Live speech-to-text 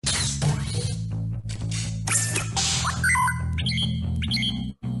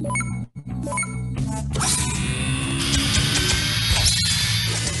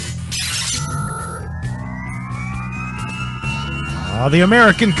The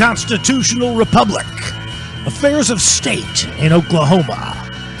American Constitutional Republic, affairs of state in Oklahoma,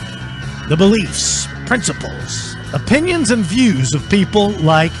 the beliefs, principles, opinions, and views of people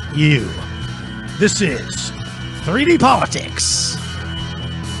like you. This is 3D Politics.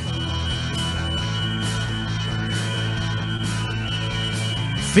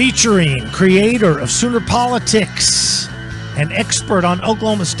 Featuring creator of Sooner Politics and expert on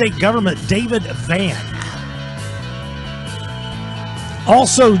Oklahoma state government, David Vann.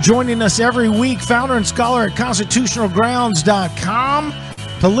 Also joining us every week, founder and scholar at constitutionalgrounds.com,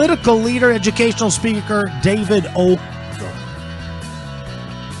 political leader, educational speaker, David Oldham.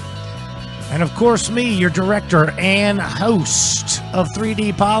 And of course, me, your director and host of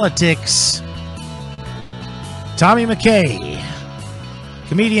 3D Politics, Tommy McKay.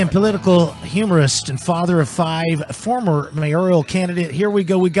 Comedian, political humorist, and father of 5, former mayoral candidate. Here we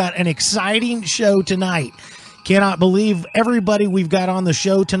go. We got an exciting show tonight. Cannot believe everybody we've got on the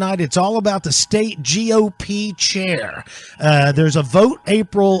show tonight. It's all about the state GOP chair. There's a vote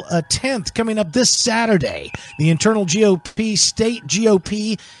April 10th coming up this Saturday. The internal GOP, state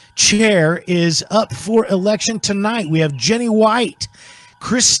GOP chair is up for election tonight. We have Jenny White,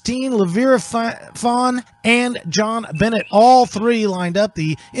 Christine LaVira-Fawn, and John Bennett, all three lined up.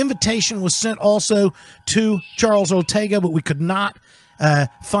 The invitation was sent also to Charles Ortega, but we could not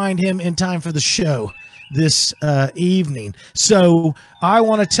find him in time for the show this evening. So I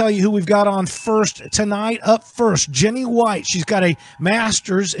want to tell you who we've got on first tonight. Up first, Jenny White. She's got a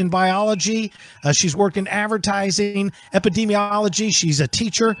master's in biology. She's worked in advertising, epidemiology. She's a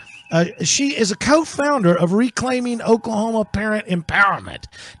teacher. She is a co-founder of Reclaiming Oklahoma Parent Empowerment.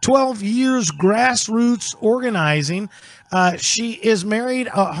 12 years grassroots organizing. She is married,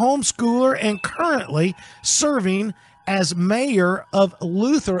 a homeschooler, and currently serving as mayor of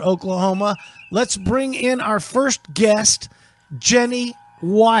Luther, Oklahoma. Let's bring in our first guest, Jenny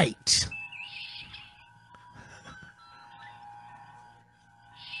White.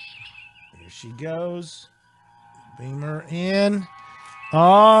 Here she goes. Beam her in.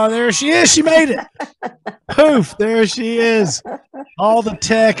 Oh, there she is. She made it. Poof. There she is. All the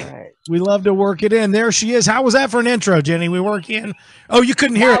tech. We love to work it in. There she is. How was that for an intro, Jenny? We work in. Oh, you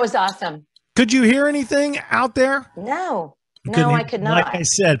couldn't hear it. That was awesome. Could you hear anything out there? No. No, I could not. Like I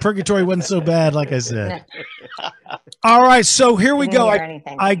said, purgatory wasn't so bad, like I said. All right, so here we go.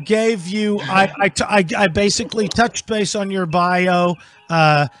 I gave you, I basically touched base on your bio,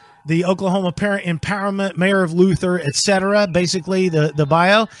 the Oklahoma Parent Empowerment, Mayor of Luther, etc. Basically, the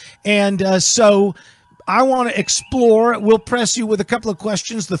bio. And so I want to explore. We'll press you with a couple of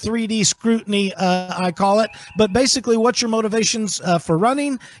questions, the 3D scrutiny, I call it. But basically, what's your motivations for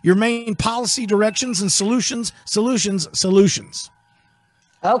running, your main policy directions, and solutions.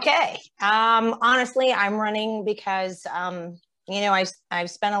 Okay. Honestly, I'm running because, I've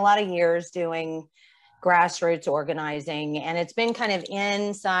spent a lot of years doing grassroots organizing, and it's been kind of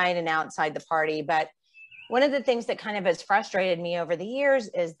inside and outside the party. But one of the things that kind of has frustrated me over the years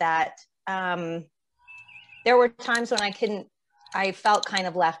is that there were times when I felt kind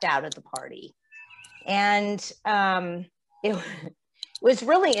of left out of the party. And it was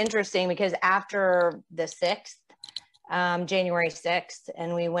really interesting because after the 6th, January 6th,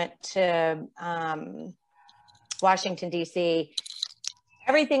 and we went to Washington, D.C.,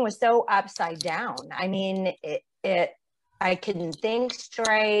 everything was so upside down. I mean, I couldn't think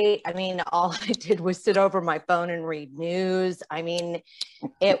straight. I mean, all I did was sit over my phone and read news. I mean,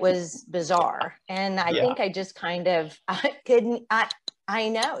 it was bizarre. And I think I just kind of,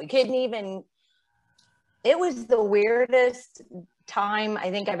 it was the weirdest time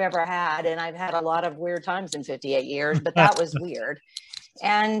I think I've ever had. And I've had a lot of weird times in 58 years, but that was weird.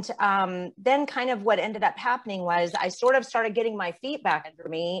 And then kind of what ended up happening was I sort of started getting my feet back under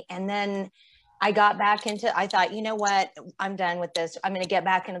me. And then I got back I thought, you know what, I'm done with this. I'm going to get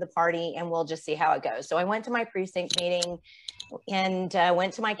back into the party and we'll just see how it goes. So I went to my precinct meeting and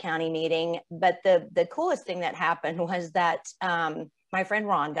went to my county meeting. But the coolest thing that happened was that my friend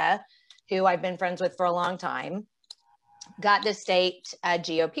Rhonda, who I've been friends with for a long time, got the state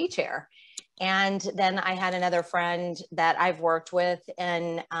GOP chair. And then I had another friend that I've worked with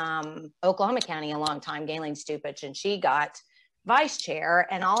in Oklahoma County a long time, Galen Stupich, and she got vice chair.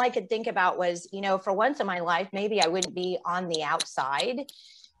 And all I could think about was, for once in my life, maybe I wouldn't be on the outside.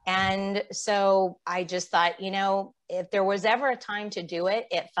 And so I just thought, if there was ever a time to do it,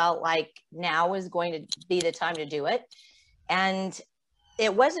 it felt like now was going to be the time to do it. And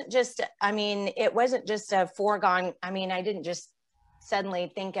it wasn't just a foregone. I mean, I didn't just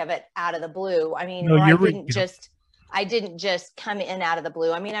suddenly think of it out of the blue. I mean, I didn't just come in out of the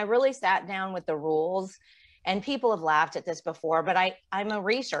blue. I mean, I really sat down with the rules And people have laughed at this before, but I'm a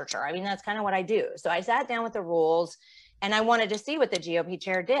researcher. I mean, that's kind of what I do. So I sat down with the rules and I wanted to see what the GOP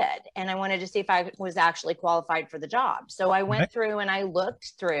chair did. And I wanted to see if I was actually qualified for the job. So I went through and I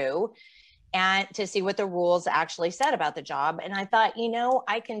looked through and to see what the rules actually said about the job. And I thought, you know,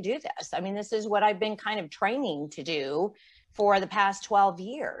 I can do this. I mean, this is what I've been kind of training to do for the past 12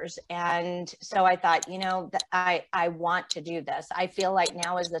 years. And so I thought, you know, that I want to do this. I feel like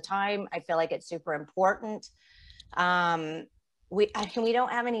now is the time. I feel like it's super important. We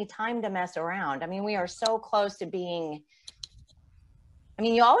don't have any time to mess around. I mean, we are so close to being, I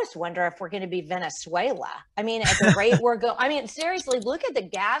mean, you always wonder if we're going to be Venezuela. I mean, at the rate we're going, I mean, seriously, look at the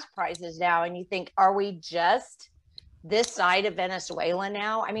gas prices now and you think, are we just this side of Venezuela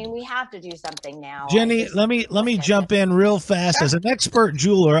now? I mean, we have to do something now. Jenny, let me jump in real fast. Sure. As an expert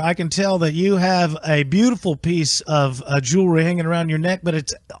jeweler, I can tell that you have a beautiful piece of jewelry hanging around your neck, but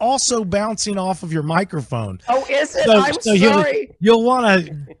it's also bouncing off of your microphone. Oh, is it? I'm sorry. You'll want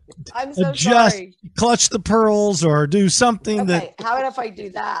to I'm so just sorry. Clutch the pearls or do something that. How about if I do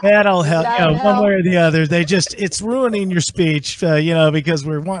that? That'll help. One way or the other. It's ruining your speech, because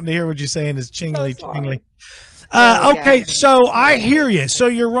we're wanting to hear what you're saying is chingly. Okay, so I hear you. So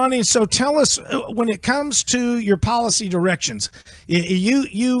you're running. So tell us, when it comes to your policy directions,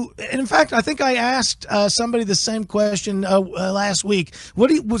 you. In fact, I think I asked somebody the same question last week. What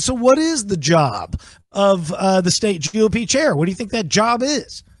is the job of the state GOP chair? What do you think that job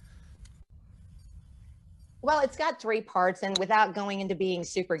is? Well, it's got three parts, and without going into being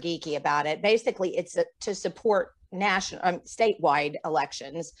super geeky about it, basically it's to support national, statewide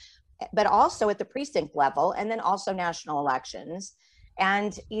elections, but also at the precinct level, and then also national elections.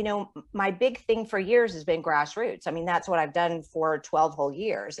 And, my big thing for years has been grassroots. I mean, that's what I've done for 12 whole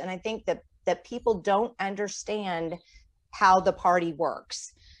years. And I think that people don't understand how the party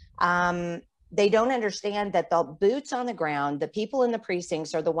works. They don't understand that the boots on the ground, the people in the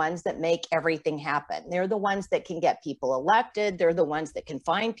precincts are the ones that make everything happen. They're the ones that can get people elected. They're the ones that can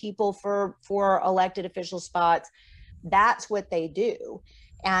find people for elected official spots. That's what they do.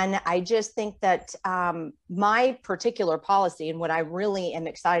 And I just think that my particular policy and what I really am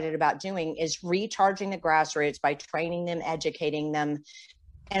excited about doing is recharging the grassroots by training them, educating them.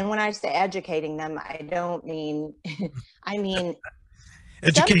 And when I say educating them, I don't mean, I mean,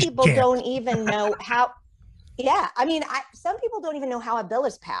 some people don't even know how. Yeah, I mean, some people don't even know how a bill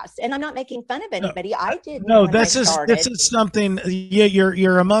is passed, and I'm not making fun of anybody. I didn't. No, this is something. Yeah,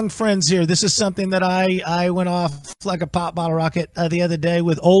 you're among friends here. This is something that I went off like a pop bottle rocket the other day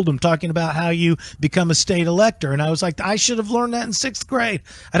with Oldham, talking about how you become a state elector, and I was like, I should have learned that in 6th grade.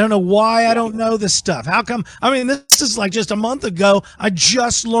 I don't know why I don't know this stuff. How come? I mean, this is like just a month ago. I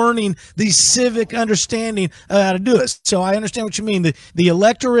just learning the civic understanding of how to do it. So I understand what you mean. The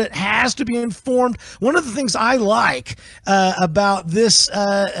electorate has to be informed. One of the things I like about this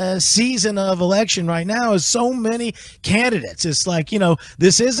season of election right now is so many candidates. It's like,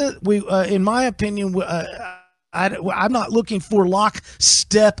 this isn't, in my opinion, I'm not looking for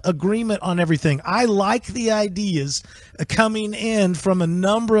lockstep agreement on everything. I like the ideas coming in from a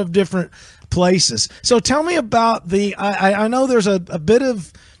number of different places. So tell me about I know there's a bit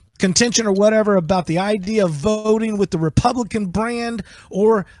of contention or whatever about the idea of voting with the Republican brand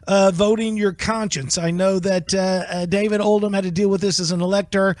or voting your conscience. I know that David Oldham had to deal with this as an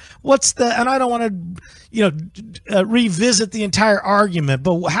elector. And I don't want to, revisit the entire argument,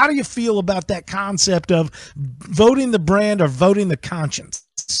 but how do you feel about that concept of voting the brand or voting the conscience?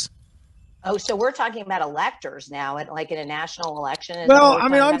 Oh, so we're talking about electors now, in a national election. Well, I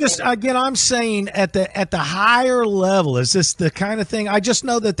mean, I'm saying at the higher level, is this the kind of thing? I just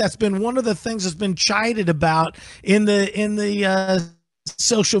know that's been one of the things that's been chided about in the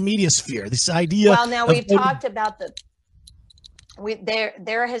social media sphere. This idea. Well, now we've talked about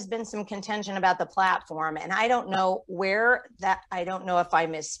there has been some contention about the platform, and I don't know I don't know if I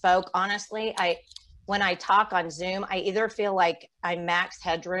misspoke. Honestly, when I talk on Zoom, I either feel like I'm max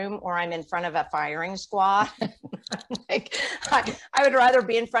headroom or I'm in front of a firing squad. I would rather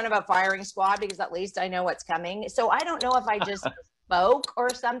be in front of a firing squad because at least I know what's coming. So I don't know if I just spoke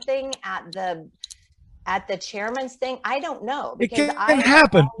or something at the chairman's thing. I don't know. It can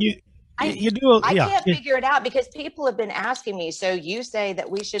happen. I can't figure it out because people have been asking me, so you say that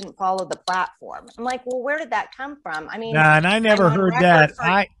we shouldn't follow the platform. I'm like, well, where did that come from? I mean, and I never heard that.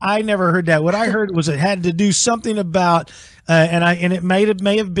 I never heard that. What I heard was it had to do something about, and it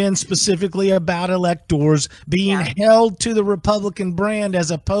may have been specifically about electors being held to the Republican brand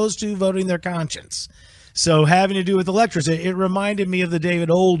as opposed to voting their conscience. So having to do with electors, it reminded me of the David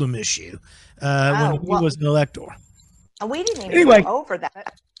Oldham issue when he was an elector. We didn't even go over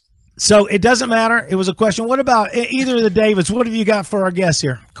that. So it doesn't matter. It was a question. What about either of the Davids? What have you got for our guests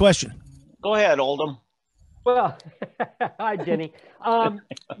here? Question. Go ahead, Oldham. Well, hi, Jenny.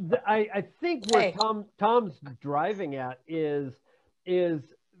 I think what Tom's driving at is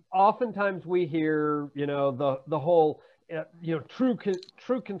oftentimes we hear, the whole,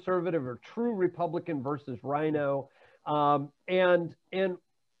 true conservative or true Republican versus rhino. And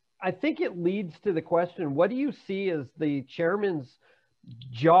I think it leads to the question, what do you see as the chairman's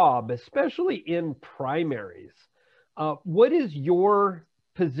job, especially in primaries? What is your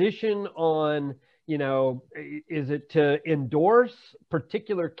position on, is it to endorse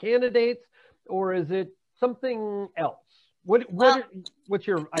particular candidates or is it something else? What's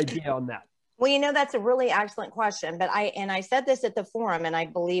your idea on that? Well, that's a really excellent question, but I said this at the forum and I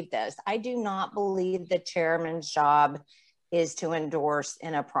believe this. I do not believe the chairman's job is to endorse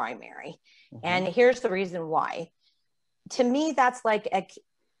in a primary. Mm-hmm. And here's the reason why. To me, that's like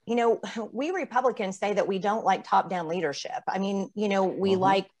we Republicans say that we don't like top-down leadership. I mean, we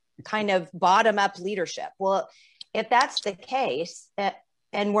like kind of bottom-up leadership. Well, if that's the case,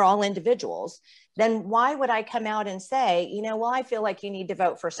 and we're all individuals, then why would I come out and say, I feel like you need to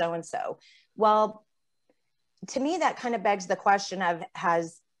vote for so-and-so? Well, to me, that kind of begs the question of how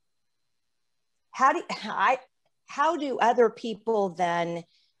do other people then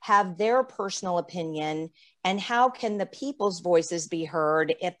have their personal opinion, and how can the people's voices be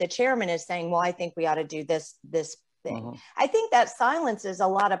heard if the chairman is saying, well, I think we ought to do this thing. Uh-huh. I think that silences a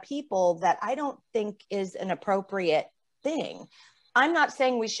lot of people that I don't think is an appropriate thing. I'm not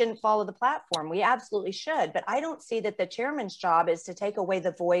saying we shouldn't follow the platform. We absolutely should, but I don't see that the chairman's job is to take away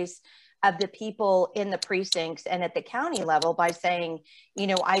the voice of the people in the precincts and at the county level by saying,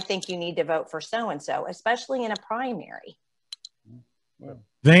 I think you need to vote for so-and-so, especially in a primary.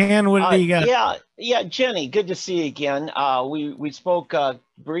 Van, what do you got? Yeah, Jenny, good to see you again. We spoke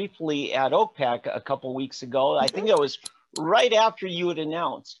briefly at OPEC a couple weeks ago. I think it was right after you had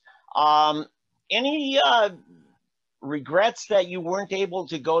announced. Any regrets that you weren't able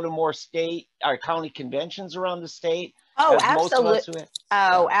to go to more state or county conventions around the state? Oh, absolutely.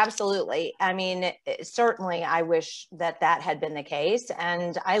 Absolutely. I mean, certainly I wish that had been the case.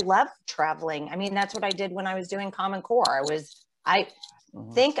 And I love traveling. I mean, that's what I did when I was doing Common Core. I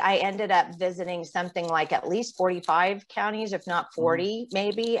think I ended up visiting something like at least 45 counties, if not 40,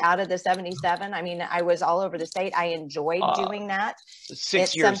 maybe out of the 77. I mean, I was all over the state. I enjoyed doing that.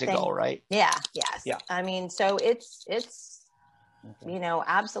 6 years ago, right? Yeah. Yes. Yeah. I mean, so it's,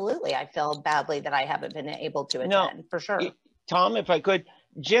 absolutely. I feel badly that I haven't been able to attend for sure. Tom, if I could,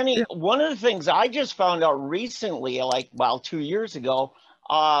 Jenny, one of the things I just found out recently, 2 years ago,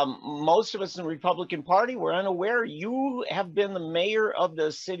 most of us in the Republican Party were unaware you have been the mayor of the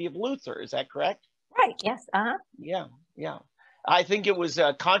city of Luther. Is that correct? Right. Yes. Uh-huh. Yeah. I think it was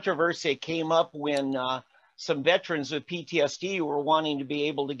a controversy that came up when some veterans with PTSD were wanting to be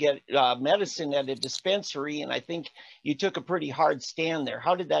able to get medicine at a dispensary. And I think you took a pretty hard stand there.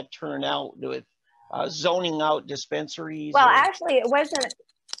 How did that turn out with zoning out dispensaries? Well, actually, it wasn't.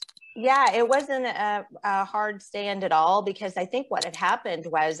 Yeah, it wasn't a hard stand at all, because I think what had happened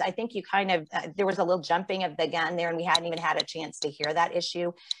was, I think you kind of, there was a little jumping of the gun there, and we hadn't even had a chance to hear that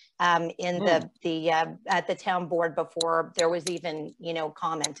issue in at the town board before there was even,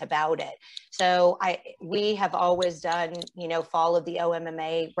 comment about it. So we have always done, follow the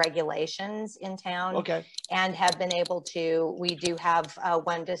OMMA regulations in town, and have been able to, we do have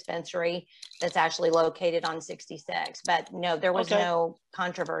one dispensary that's actually located on 66, but no, there was no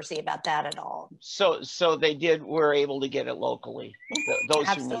controversy about that at all. So were able to get it locally. Those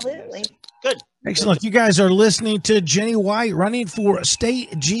absolutely. Good. Excellent. You guys are listening to Jenny White running for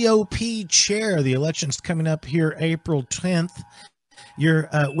state GOP chair. The election's coming up here April 10th. You're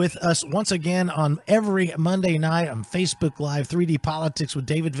with us once again on every Monday night on Facebook Live, 3D Politics with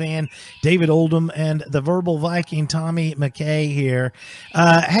David Van, David Oldham, and the Verbal Viking, Tommy McKay here.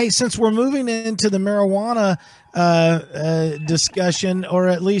 Hey, since we're moving into the marijuana discussion, or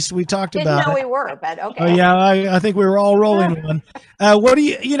at least we talked about it. Didn't know we were, but okay. Oh, yeah, I think we were all rolling one. What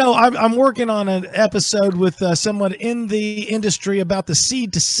do I'm working on an episode with someone in the industry about the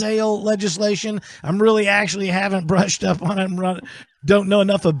seed to sale legislation. I'm really actually haven't brushed up on it. Don't know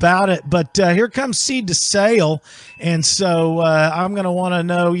enough about it, but here comes seed to sale. And so I'm going to want to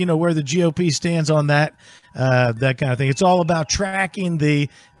know, where the GOP stands on that kind of thing. It's all about tracking the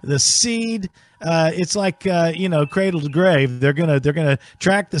seed. It's like, cradle to grave. They're going to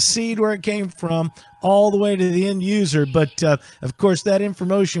track the seed where it came from all the way to the end user. But of course, that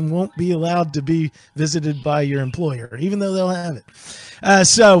information won't be allowed to be visited by your employer, even though they'll have it.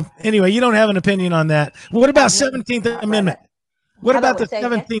 So anyway, you don't have an opinion on that. What about 17th Amendment? What How about the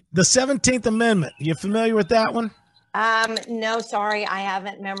about say again? 17th Amendment? You familiar with that one? No, sorry, I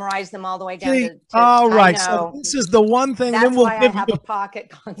haven't memorized them all the way down See, to all I right. So know. this is the one thing. That's Then we'll why I give have you. a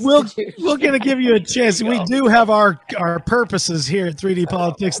pocket We're constitution. going to give you a chance. We go. do have our purposes here at 3D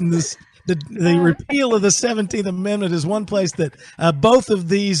Politics, and the repeal of the 17th Amendment is one place that both of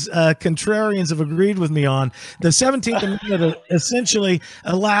these contrarians have agreed with me on. The 17th Amendment essentially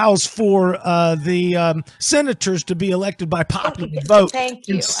allows for the senators to be elected by popular vote Thank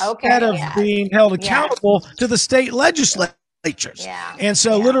you. instead Okay, of yes. being held Yes. accountable to the state legislatures. Yeah. And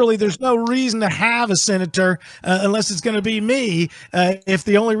so Yeah. literally there's no reason to have a senator unless it's going to be me if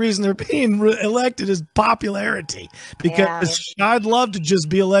the only reason they're being elected is popularity, because I'd love to just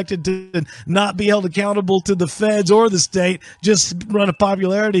be elected to not be held accountable to the feds or the state, just run a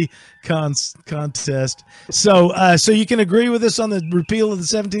popularity contest. So you can agree with us on the repeal of the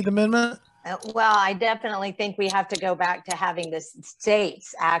 17th Amendment? Well, I definitely think we have to go back to having the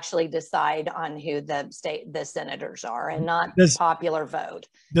states actually decide on who the senators are, and not popular vote.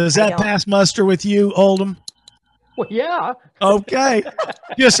 Does that pass muster with you, Oldham? Well, yeah. Okay.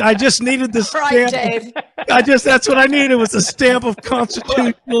 I just needed the stamp. Right, Dave. That's what I needed, was a stamp of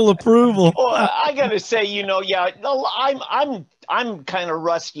constitutional approval. Well, I gotta say, I'm kind of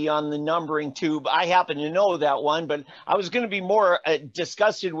rusty on the numbering too. I happen to know that one, but I was going to be more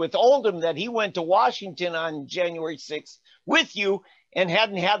disgusted with Oldham that he went to Washington on January 6th with you and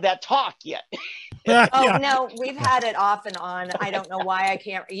hadn't had that talk yet. Oh, no, we've had it off and on. I don't know why I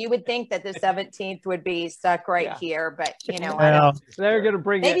can't. You would think that the 17th would be stuck right here, but I don't. They're going to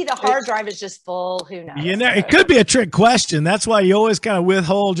bring Maybe the hard drive is just full. Who knows? It could be a trick question. That's why you always kind of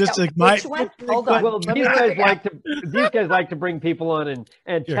withhold just to Which one? Hold on. Well, these guys like to bring people on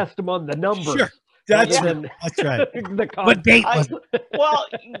and test them on the numbers. Sure. That's right. What date was it? Well,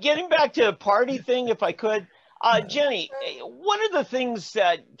 getting back to the party thing, if I could. Jenny, what are the things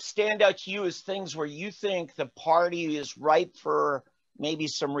that stand out to you as things where you think the party is ripe for maybe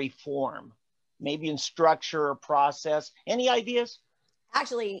some reform, maybe in structure or process? Any ideas?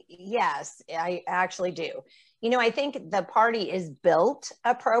 Actually, yes, I actually do. I think the party is built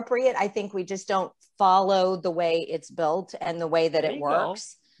appropriate. I think we just don't follow the way it's built and the way that it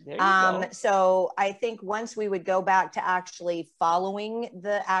works. So I think once we would go back to actually following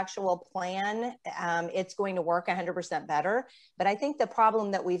the actual plan, it's going to work 100% better. But I think the problem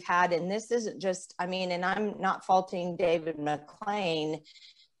that we've had, and this isn't just, and I'm not faulting David McLean,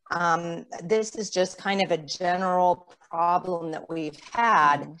 this is just kind of a general problem that we've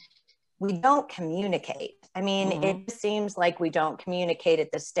had. We don't communicate. It seems like we don't communicate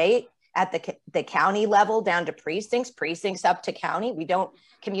at the state, at the county level, down to precincts up to county. We don't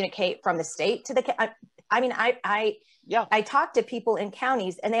communicate from the state to the I talk to people in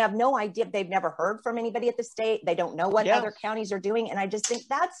counties and they have no idea. They've never heard from anybody at the state. They don't know what other counties are doing. And I just think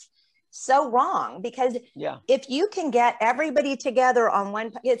that's so wrong, because if you can get everybody together on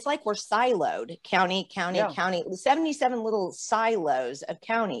one, it's like we're siloed, county, 77 little silos of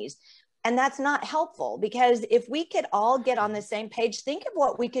counties. And that's not helpful, because if we could all get on the same page, think of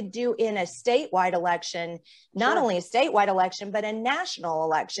what we could do in a statewide election, not only a statewide election, but a national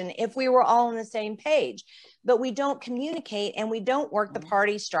election, if we were all on the same page. But we don't communicate, and we don't work the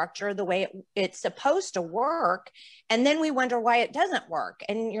party structure the way it's supposed to work. And then we wonder why it doesn't work.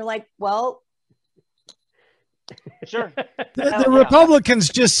 And you're like, well, sure. The Republicans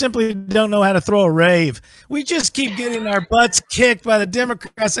just simply don't know how to throw a rave. We just keep getting our butts kicked by the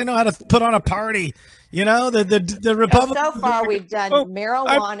Democrats. They know how to put on a party. The Republicans. So far, we've done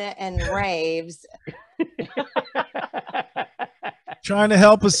marijuana and raves. Trying to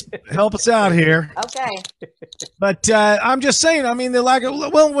help us out here. Okay. But I'm just saying, they're like,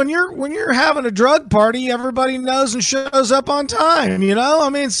 well, when you're having a drug party, everybody knows and shows up on time,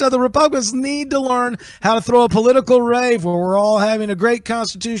 so the Republicans need to learn how to throw a political rave where we're all having a great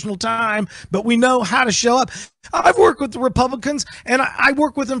constitutional time, but we know how to show up. I've worked with the Republicans, and I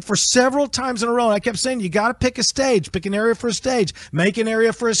worked with them for several times in a row. And I kept saying, you got to pick a stage, pick an area for a stage, make an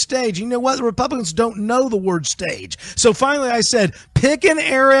area for a stage. You know what? The Republicans don't know the word stage. So finally I said, pick an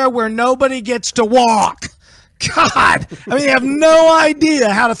area where nobody gets to walk. God, they have no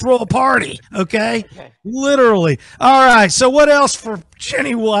idea how to throw a party. Okay. Literally. All right. So what else for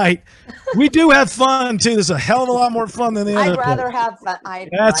Jenny White? We do have fun too. There's a hell of a lot more fun than the other. I'd rather have fun.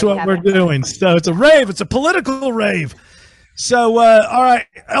 That's what we're doing. So it's a rave. It's a political rave. So, all right,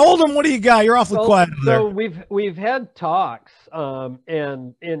 Oldham, what do you got? You're awfully quiet there. So we've had talks,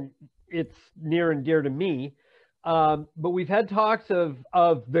 and it's near and dear to me. But we've had talks of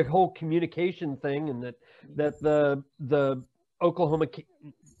the whole communication thing, and that the Oklahoma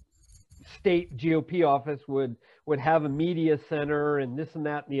state GOP office would have a media center and this and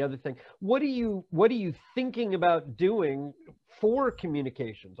that and the other thing. What are you thinking about doing for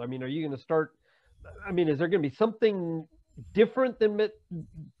communications? I mean, are you going to start? I mean, is there going to be something different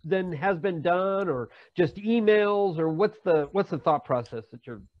than has been done, or just emails, or what's the thought process that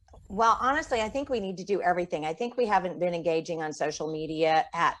you're? Well, honestly, I think we need to do everything. I think we haven't been engaging on social media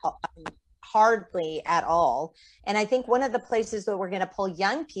hardly at all. And I think one of the places that we're going to pull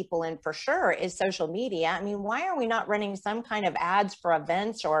young people in for sure is social media. I mean, why are we not running some kind of ads for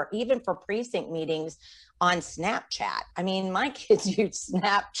events or even for precinct meetings on Snapchat? I mean, my kids use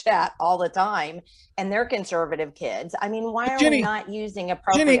Snapchat all the time, and they're conservative kids. I mean, why are we not using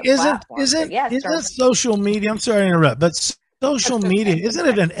appropriate platforms? Isn't social media, I'm sorry to interrupt, but social media, isn't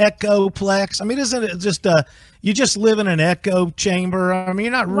it an echoplex? I mean, isn't it just you just live in an echo chamber? I mean,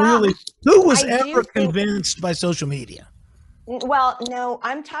 you're not really, who was ever convinced by social media? Well, no,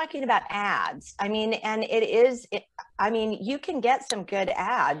 I'm talking about ads. I mean, and I mean, you can get some good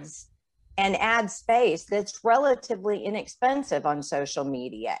ads and ad space that's relatively inexpensive on social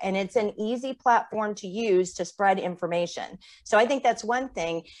media, and it's an easy platform to use to spread information. So I think that's one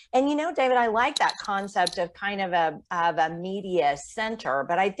thing. And David, I like that concept of kind of a media center,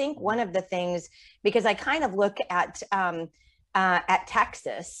 but I think one of the things, because I kind of look at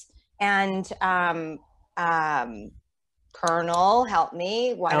Texas and Colonel, help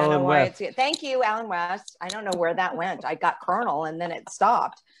me. I don't know why it's. Thank you, Alan West. I don't know where that went. I got Colonel and then it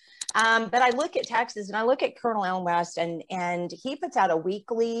stopped. But I look at Texas and I look at Colonel Alan West, and he puts out a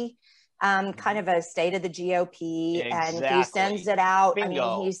weekly kind of a state of the GOP, and he sends it out. Bingo.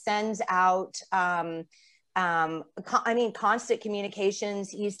 I mean, he sends out, constant communications.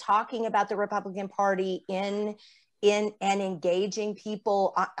 He's talking about the Republican Party in and engaging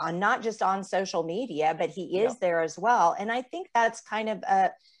people on not just on social media, but he is there as well. And I think that's kind of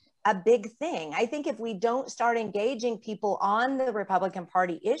a big thing. I think if we don't start engaging people on the Republican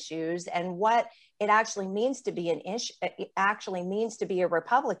Party issues and what it actually means to be a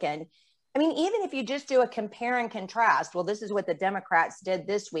Republican. I mean, even if you just do a compare and contrast, well, this is what the Democrats did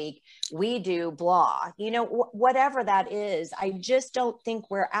this week, we do blah, whatever that is. I just don't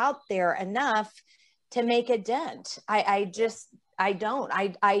think we're out there enough to make a dent. I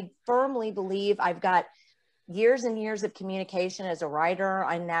firmly believe I've got years and years of communication as a writer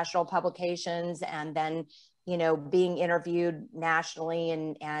on national publications, and then, being interviewed nationally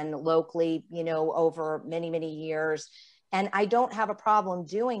and locally, over many, many years. And I don't have a problem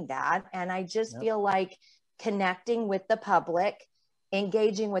doing that. And I just feel like connecting with the public,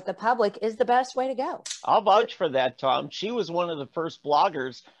 engaging with the public is the best way to go. I'll vouch for that, Tom. She was one of the first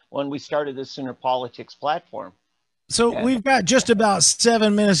bloggers when we started the Sooner Politics platform. So we've got just about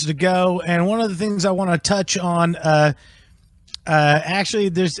 7 minutes to go, and one of the things I want to touch on,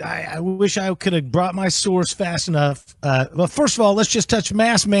 actually, I wish I could have brought my source fast enough. Well, first of all, let's just touch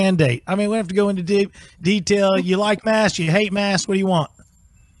mask mandate. I mean, we have to go into deep detail. You like masks? You hate masks? What do you want?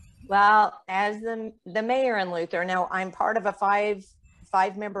 Well, as the mayor in Luther, now I'm part of a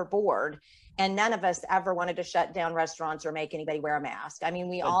five-member board, and none of us ever wanted to shut down restaurants or make anybody wear a mask. I mean,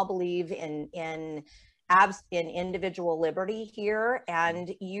 we all believe in individual liberty here,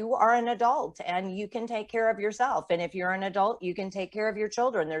 and you are an adult and you can take care of yourself. And if you're an adult, you can take care of your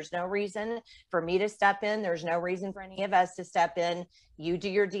children. There's no reason for me to step in. There's no reason for any of us to step in. You do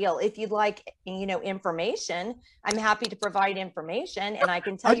your deal. If you'd like, information, I'm happy to provide information, and I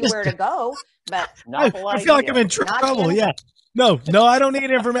can tell you where to go, but I feel like I'm in trouble. Yeah. No, I don't need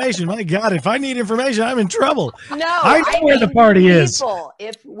information. My God, if I need information, I'm in trouble. No, I know where the party is.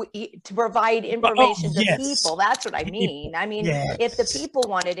 To provide information to people, that's what I mean. I mean, if the people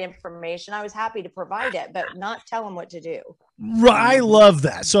wanted information, I was happy to provide it, but not tell them what to do. Right, I love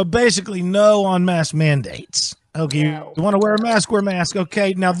that. So basically, no on mask mandates. Okay, No. You want to wear a mask, wear a mask.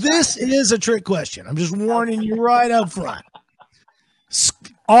 Okay, now this is a trick question. I'm just warning you right up front.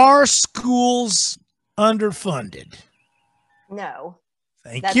 Are schools underfunded? No.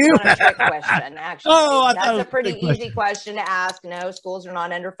 Thank That's you. not a trick question, actually. I thought it That's was a pretty trick easy question to ask. No, schools are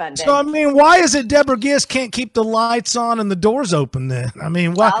not underfunded. So, I mean, why is it Deborah Gist can't keep the lights on and the doors open then? I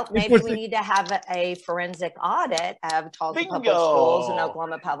mean, why? Well, maybe we need to have a forensic audit of Tulsa Public Schools and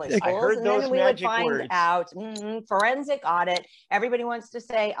Oklahoma Public Schools. I heard and those then we would magic find words. out forensic audit. Everybody wants to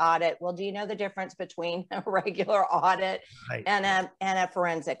say audit. Well, do you know the difference between a regular audit Right. and a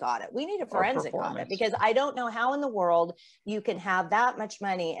forensic audit? We need a forensic audit, performance. because I don't know how in the world you can have that much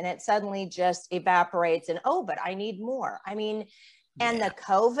money and it suddenly just evaporates and, but I need more. I mean, and the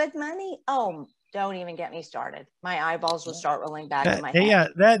COVID money, don't even get me started. My eyeballs will start rolling back in my head. Yeah,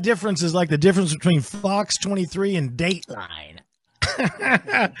 that difference is like the difference between Fox 23 and Dateline.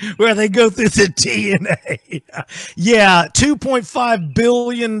 where they go through the DNA. Yeah, $2.5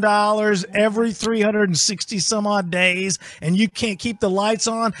 billion every 360 some odd days, and you can't keep the lights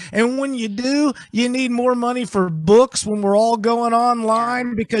on. And when you do, you need more money for books when we're all going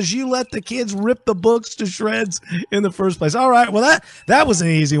online because you let the kids rip the books to shreds in the first place. All right, well, that was an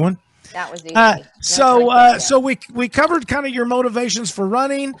easy one. That was easy. So we covered kind of your motivations for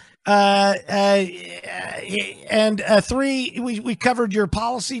running, and three, we covered your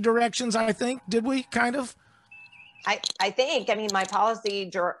policy directions. I think, did we kind of? I mean, my policy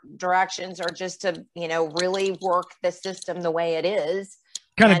directions are just to, really work the system the way it is.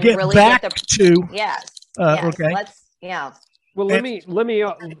 Kind of get really back to. Yes. Okay. Well, let me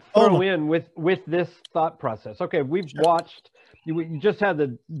throw in with this thought process. Okay, we've watched. You just had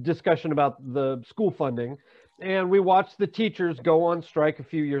the discussion about the school funding, and we watched the teachers go on strike a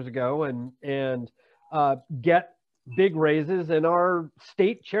few years ago and get big raises. And our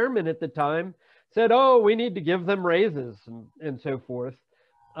state chairman at the time said, "Oh, we need to give them raises and so forth."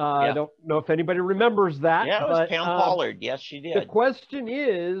 I don't know if anybody remembers that. Yeah, it was Pam Pollard. Yes, she did. The question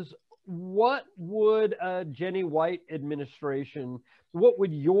is, what would a Jenny White administration? What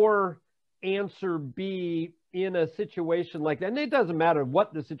would your answer be in a situation like that? And it doesn't matter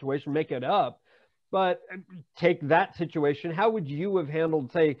what the situation, make it up, but take that situation. How would you have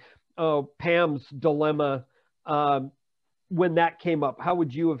handled, say, Pam's dilemma when that came up? How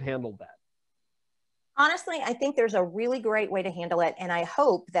would you have handled that? Honestly, I think there's a really great way to handle it. And I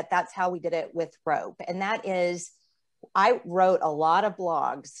hope that that's how we did it with Rope. And that is, I wrote a lot of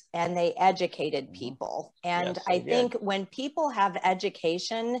blogs and they educated people. And yes, I think when people have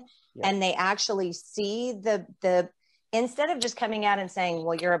education and they actually see the instead of just coming out and saying,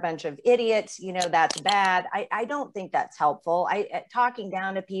 well, you're a bunch of idiots, that's bad. I don't think that's helpful. Talking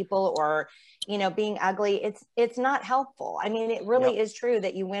down to people or, being ugly, it's not helpful. I mean, it really is true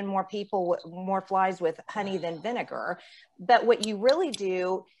that you win more people, more flies with honey than vinegar. But what you really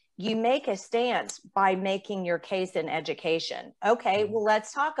do, you make a stance by making your case in education. Okay, well,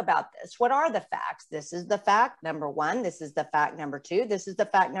 let's talk about this. What are the facts? This is the fact number one. This is the fact number two. This is the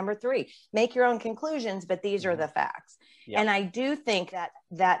fact number three. Make your own conclusions, but these are the facts. And I do think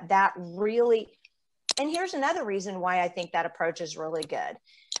that really, and here's another reason why I think that approach is really good.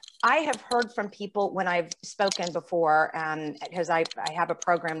 I have heard from people when I've spoken before, because I have a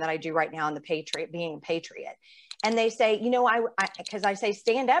program that I do right now on the Patriot, being a patriot. And they say, because I say,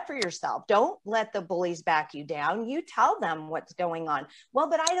 stand up for yourself. Don't let the bullies back you down. You tell them what's going on. Well,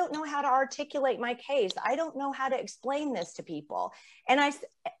 but I don't know how to articulate my case. I don't know how to explain this to people. And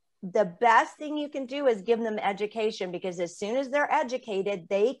the best thing you can do is give them education, because as soon as they're educated,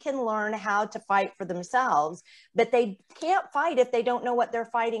 they can learn how to fight for themselves, but they can't fight if they don't know what they're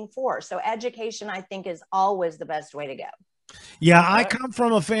fighting for. So education, I think, is always the best way to go. Yeah, I come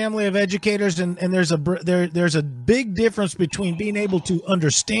from a family of educators, and there's a big difference between being able to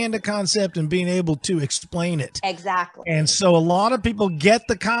understand a concept and being able to explain it. Exactly. And so a lot of people get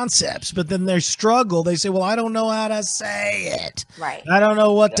the concepts, but then they struggle. They say, well, I don't know how to say it. Right. I don't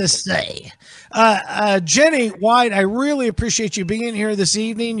know what to say. Jenny White, I really appreciate you being here this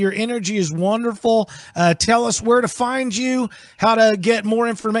evening. Your energy is wonderful. Tell us where to find you, how to get more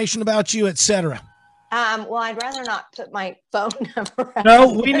information about you, etc. Well, I'd rather not put my phone number out.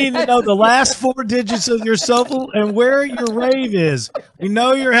 No, we need to know the last 4 digits of your social and where your rave is. We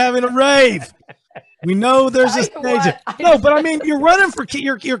know you're having a rave. We know there's a stage. No, but I mean, you're running for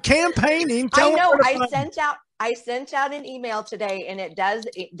you're campaigning. I know. I sent out an email today, and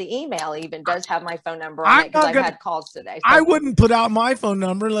the email even does have my phone number on it, because I've had calls today. So. I wouldn't put out my phone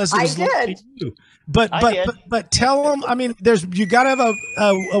number unless it was I did. But tell them, I mean, you got to have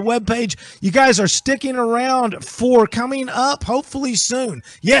a web page. You guys are sticking around for coming up, hopefully soon.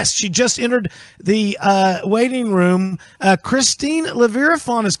 Yes, she just entered the waiting room. Christine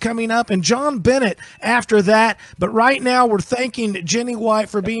Leviathan is coming up, and John Bennett after that. But right now, we're thanking Jenny White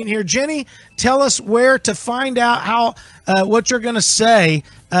for being here. Jenny, tell us where to find out how what you're going to say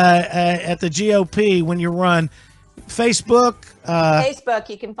at the GOP when you run. Facebook. Facebook.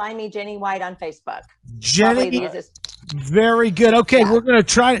 You can find me, Jenny White, on Facebook. Jenny, very good. Okay, we're going to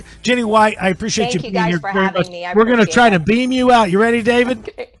try. Jenny White, I appreciate you being here. Thank you guys for having me. We're going to try to beam you out. You ready, David?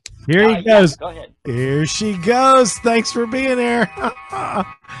 Okay. Here he goes. Go ahead. Here she goes. Thanks for being here.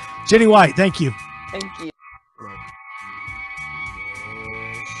 Jenny White, thank you. Thank you.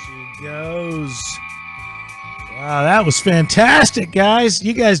 There she goes. Wow, that was fantastic, guys.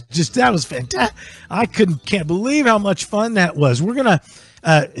 You guys that was fantastic. I can't believe how much fun that was. We're going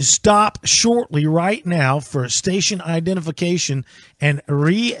to stop shortly right now for station identification and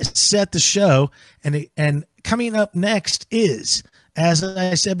reset the show. And coming up next is as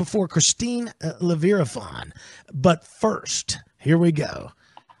I said before, Christine Leviathan. But first, here we go.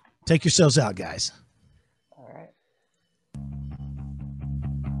 Take yourselves out, guys. All right.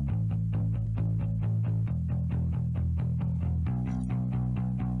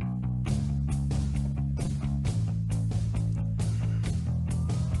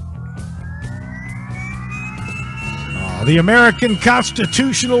 The American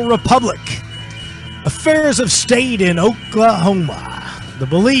Constitutional Republic. Affairs of state in Oklahoma. The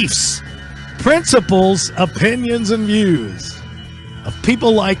beliefs, principles, opinions, and views of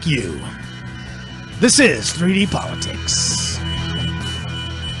people like you. This is 3D Politics.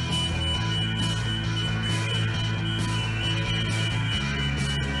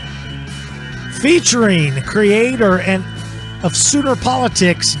 Featuring creator and of Sooner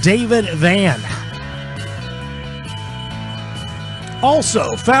Politics, David Van.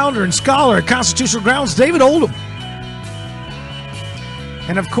 Also, founder and scholar at Constitutional Grounds, David Oldham.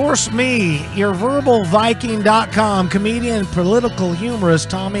 And of course, me, your verbalviking.com comedian and political humorist,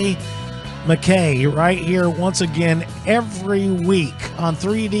 Tommy McKay, right here once again every week on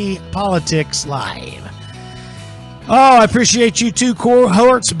 3D Politics Live. Oh, I appreciate you two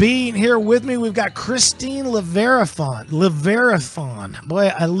cohorts being here with me. We've got Christine Leviathan.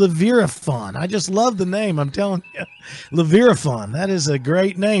 Boy, Leviathan. I just love the name, I'm telling you. Leviathan. That is a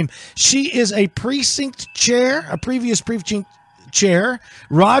great name. She is a precinct chair, a previous precinct chair,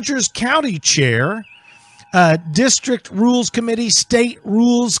 Rogers County chair, District Rules Committee, State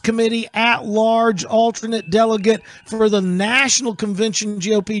Rules Committee, at-large alternate delegate for the National Convention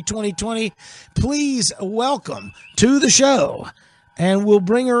GOP 2020. Please welcome to the show, and we'll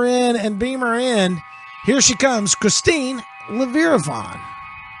bring her in and beam her in. Here she comes, Christine Leviathan.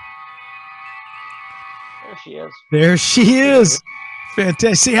 There she is. There she is.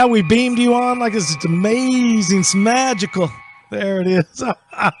 Fantastic. See how we beamed you on? Like this is amazing. It's magical. There it is.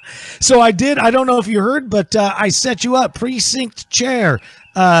 So I don't know if you heard, but I set you up. Precinct chair,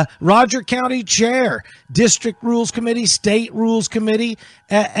 Roger County chair, District Rules Committee, State Rules Committee,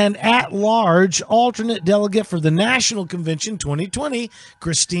 and at-large alternate delegate for the National Convention 2020,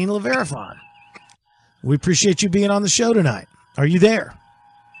 Christine Leviathan. We appreciate you being on the show tonight. Are you there?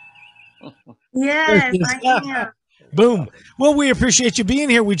 Yes, I am. Boom. Well, we appreciate you being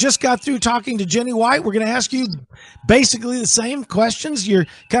here. We just got through talking to Jenny White. We're going to ask you basically the same questions. Your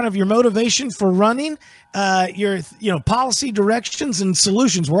motivation for running, your policy directions and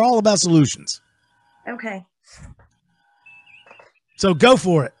solutions. We're all about solutions. Okay. So go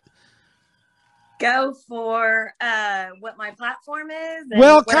for it. Go for what my platform is.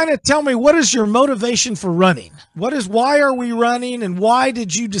 Well, kind of tell me, what is your motivation for running? Why are we running, and why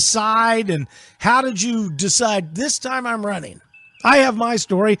did you decide, and how did you decide this time I'm running? I have my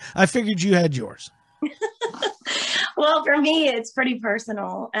story. I figured you had yours. Well, for me, it's pretty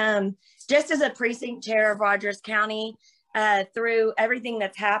personal. Just as a precinct chair of Rogers County, through everything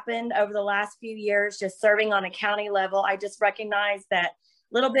that's happened over the last few years, just serving on a county level, I just recognize that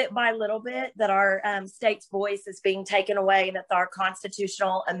little bit by little bit that our state's voice is being taken away, and that our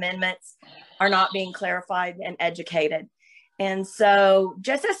constitutional amendments are not being clarified and educated. And so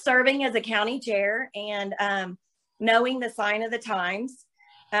just as serving as a county chair and knowing the sign of the times,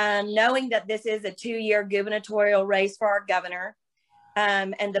 knowing that this is a 2-year gubernatorial race for our governor,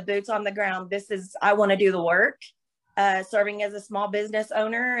 and the boots on the ground, I want to do the work, serving as a small business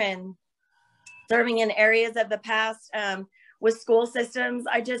owner and serving in areas of the past, with school systems.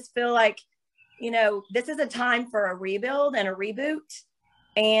 I just feel like, this is a time for a rebuild and a reboot.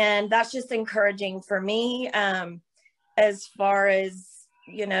 And that's just encouraging for me, as far as,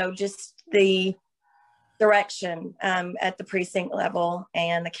 just the direction at the precinct level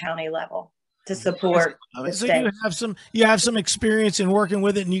and the county level to support the so state. you have some experience in working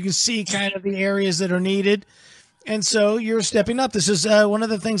with it, and you can see kind of the areas that are needed. And so you're stepping up. This is one of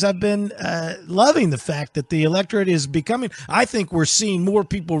the things I've been loving, the fact that the electorate is becoming, I think we're seeing more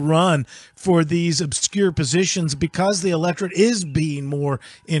people run for these obscure positions because the electorate is being more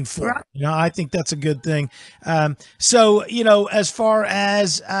informed. Right. I think that's a good thing. So, as far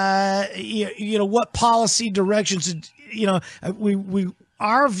as, what policy directions,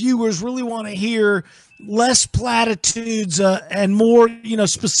 our viewers really want to hear less platitudes and more,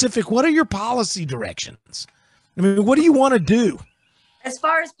 specific. What are your policy directions? I mean, what do you want to do? As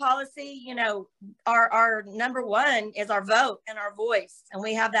far as policy, our number one is our vote and our voice. And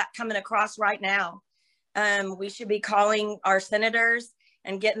we have that coming across right now. We should be calling our senators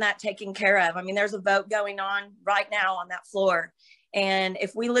and getting that taken care of. I mean, there's a vote going on right now on that floor. And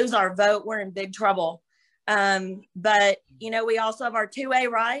if we lose our vote, we're in big trouble. But, we also have our 2A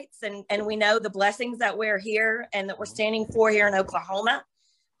rights, and we know the blessings that we're here and that we're standing for here in Oklahoma.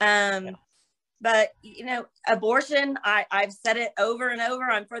 But, abortion, I've said it over and over.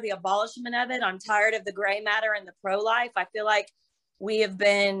 I'm for the abolishment of it. I'm tired of the gray matter and the pro-life. I feel like we have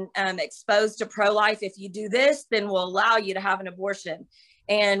been exposed to pro-life. If you do this, then we'll allow you to have an abortion.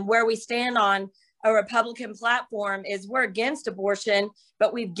 And where we stand on a Republican platform is we're against abortion,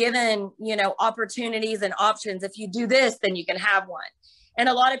 but we've given, opportunities and options. If you do this, then you can have one. And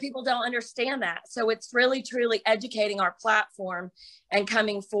a lot of people don't understand that. So it's really, truly educating our platform and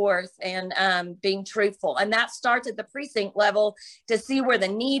coming forth and being truthful. And that starts at the precinct level to see where the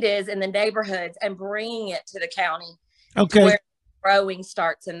need is in the neighborhoods and bringing it to the county. Okay. Where growing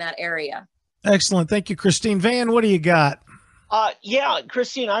starts in that area. Excellent. Thank you, Christine. Van, what do you got? Yeah,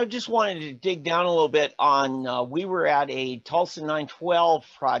 Christine, I just wanted to dig down a little bit on, we were at a Tulsa 912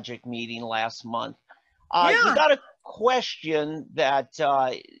 project meeting last month. You got a question that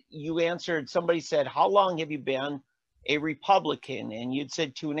you answered. Somebody said, how long have you been a Republican? And you'd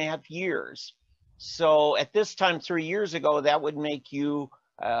said 2.5 years. So at this time, 3 years ago, that would make you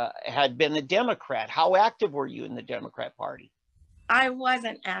had been a Democrat. How active were you in the Democrat Party? I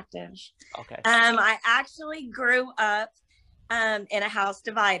wasn't active. Okay. I actually grew up in a house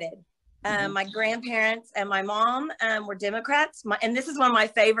divided. My grandparents and my mom were Democrats. And this is one of my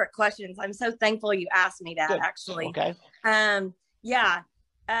favorite questions. I'm so thankful you asked me that. Good. Actually. Okay.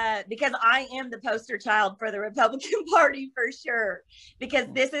 Because I am the poster child for the Republican Party for sure, because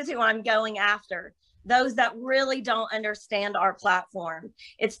this is who I'm going after. Those that really don't understand our platform.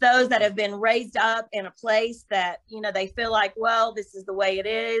 It's those that have been raised up in a place that, they feel like, well, this is the way it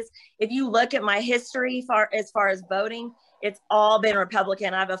is. If you look at my history as far as voting, it's all been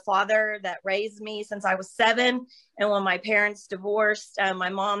Republican. I have a father that raised me since I was 7. And when my parents divorced, my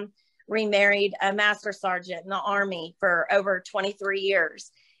mom remarried a master sergeant in the Army for over 23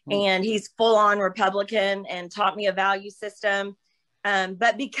 years. And he's full on Republican and taught me a value system.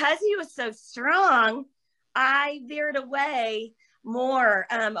 But because he was so strong, I veered away more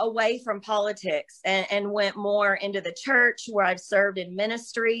away from politics and went more into the church, where I've served in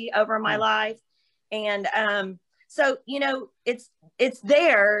ministry over my life. And so, it's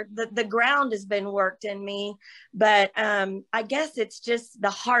there. The ground has been worked in me, but I guess it's just the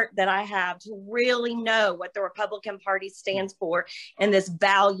heart that I have to really know what the Republican Party stands for and this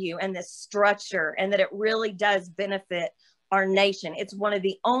value and this structure, and that it really does benefit our nation. It's one of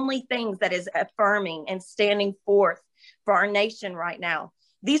the only things that is affirming and standing forth for our nation right now.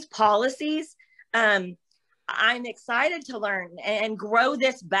 These policies, I'm excited to learn and grow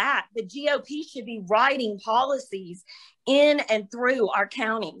this back. The GOP should be writing policies in and through our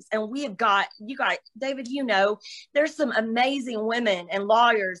counties. And we have got, David, there's some amazing women and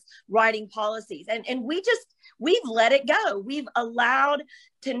lawyers writing policies. And we've let it go. We've allowed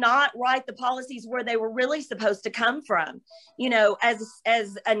to not write the policies where they were really supposed to come from.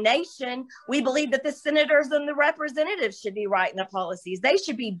 As a nation, we believe that the senators and the representatives should be writing the policies. They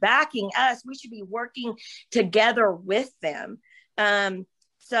should be backing us. We should be working together with them. And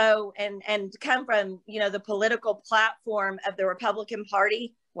to come from, the political platform of the Republican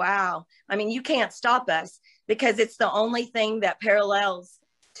Party, wow. I mean, you can't stop us, because it's the only thing that parallels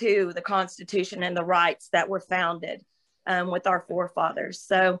to the Constitution and the rights that were founded with our forefathers.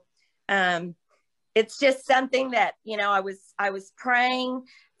 So it's just something that, I was praying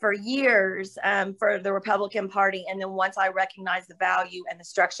for years for the Republican Party. And then once I recognized the value and the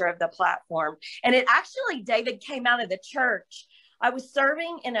structure of the platform, and it actually, David, came out of the church. I was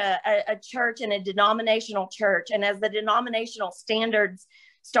serving in a church, in a denominational church. And as the denominational standards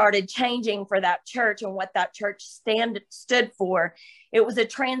started changing for that church and what that church stood for, it was a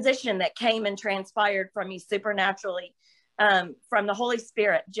transition that came and transpired from me supernaturally, from the Holy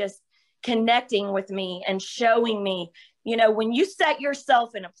Spirit, just connecting with me and showing me, when you set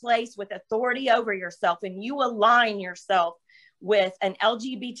yourself in a place with authority over yourself and you align yourself with an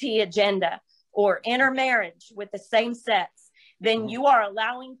LGBT agenda or intermarriage with the same sex, then you are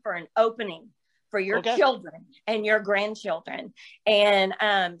allowing for an opening for your children and your grandchildren. And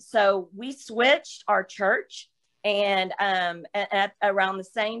so we switched our church, and at around the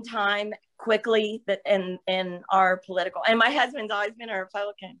same time, quickly, that in our political, and my husband's always been a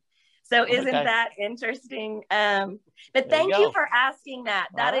Republican. So isn't that interesting? But thank you for asking that.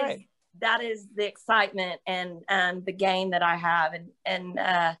 That is the excitement and the gain that I have, and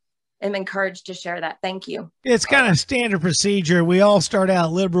am encouraged to share that. Thank you. It's kind of standard procedure. We all start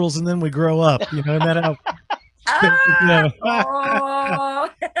out liberals and then we grow up, and that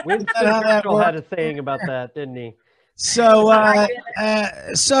Winston Churchill had a saying about that, didn't he? So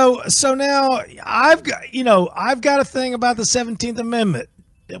now I've got a thing about the 17th Amendment.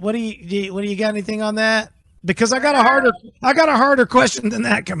 What do you got anything on that? Because I got a harder question than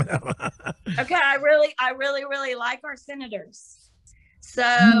that coming up. Okay, I really like our senators. So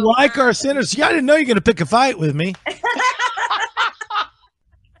you like our senators? Yeah, I didn't know you were going to pick a fight with me.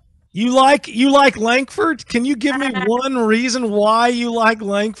 You like Lankford? Can you give me one reason why you like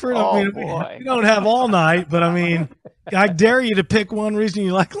Lankford? Boy. We don't have all night, but I mean, I dare you to pick one reason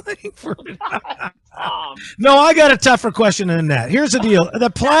you like Lankford. No, I got a tougher question than that. Here's the deal: the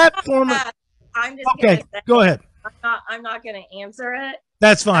platform. I'm just Okay, go ahead. I'm not going to answer it.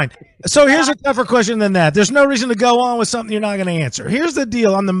 That's fine. So here's a tougher question than that. There's no reason to go on with something you're not going to answer. Here's the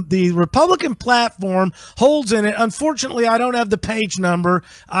deal. On the Republican platform holds in it. Unfortunately, I don't have the page number.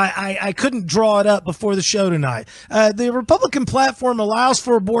 I couldn't draw it up before the show tonight. The Republican platform allows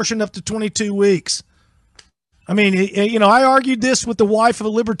for abortion up to 22 weeks. I mean, I argued this with the wife of a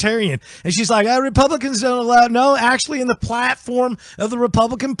libertarian, and she's like, Republicans don't allow. No, actually, in the platform of the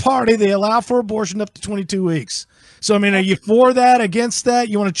Republican Party, they allow for abortion up to 22 weeks. So, I mean, are you for that, against that?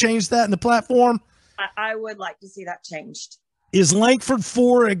 You want to change that in the platform? I would like to see that changed. Is Lankford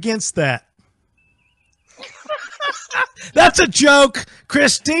for or against that? That's a joke.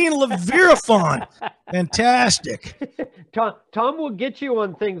 Christine Levirophon. Fantastic. Tom will get you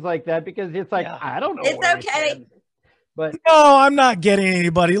on things like that because it's like, I don't know. It's okay. But no, I'm not getting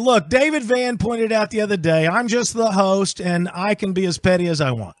anybody. Look, David Van pointed out the other day, I'm just the host and I can be as petty as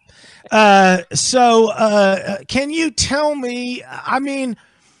I want. So can you tell me, I mean,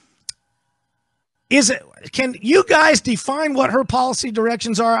 can you guys define what her policy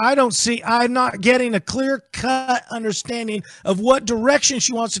directions are? I'm not getting a clear cut understanding of what direction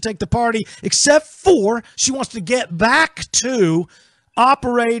she wants to take the party, except for she wants to get back to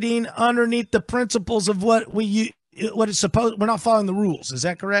operating underneath the principles of what it's supposed. We're not following the rules. Is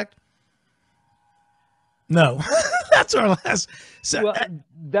that correct? No, that's our last. So, well,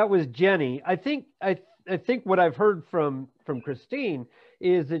 that was Jenny. I think what I've heard from Christine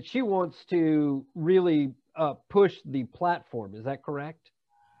is that she wants to really push the platform. Is that correct?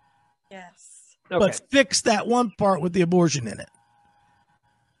 Yes. Okay. But fix that one part with the abortion in it.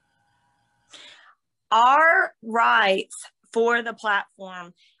 Our rights for the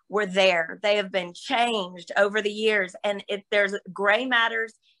platform were there. They have been changed over the years. And if there's gray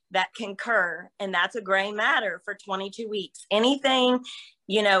matters that concur, and that's a gray matter for 22 weeks. Anything,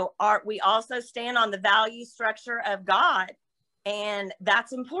 we also stand on the value structure of God. And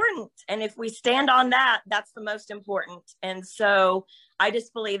that's important. And if we stand on that, that's the most important. And so I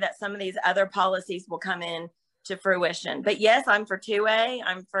just believe that some of these other policies will come in to fruition. But yes, I'm for 2A.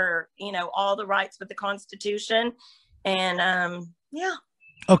 I'm for, all the rights with the Constitution. And yeah.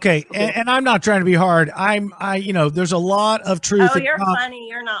 Okay. And I'm not trying to be hard. There's a lot of truth. Oh, you're funny.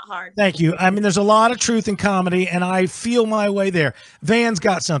 You're not hard. Thank you. I mean, there's a lot of truth in comedy, and I feel my way there. Van's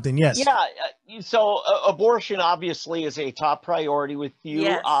got something. Yes. Yeah. So abortion obviously is a top priority with you.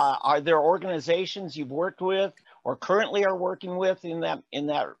 Yes. Are there organizations you've worked with or currently are working with in that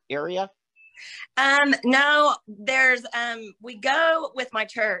area? No, there's we go with my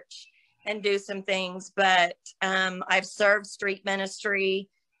church and do some things, but I've served street ministry,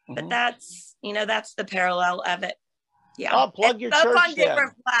 but that's the parallel of it. Yeah. I'll plug your church on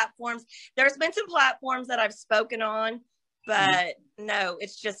different platforms. There's been some platforms that I've spoken on, but no,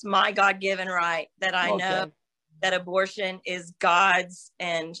 it's just my God-given right that I know that abortion is God's,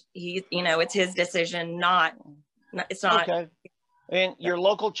 and it's his decision, it's not. Okay. And your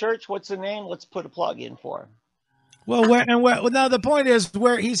local church, what's the name? Let's put a plug in for. Well, now the point is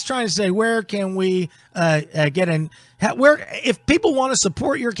where he's trying to say, where can we get in? If people want to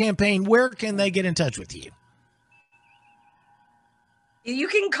support your campaign, where can they get in touch with you? You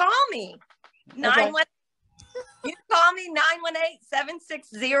can call me. Okay. You can call me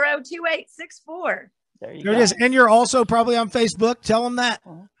 918-760-2864. There you There go. it is. And you're also probably on Facebook. Tell them that.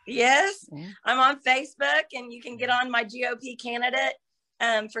 Yes, I'm on Facebook, and you can get on my GOP candidate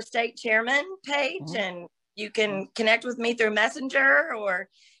for state chairman page, and you can connect with me through Messenger, or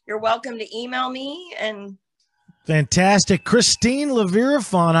you're welcome to email me. And Fantastic. Christine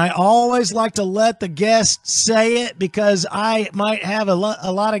Levirophon. I always like to let the guests say it because I might have a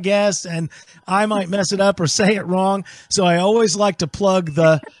lot of guests and I might mess it up or say it wrong. So I always like to plug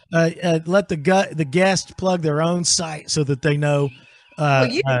let the guest plug their own site so that they know.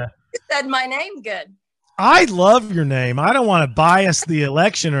 You said my name good. I love your name. I don't want to bias the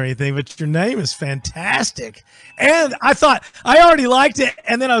election or anything, but your name is fantastic. And I thought I already liked it.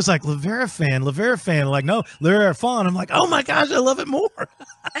 And then I was like, Levirophon. Like, no, Levirophon. I'm like, oh my gosh, I love it more.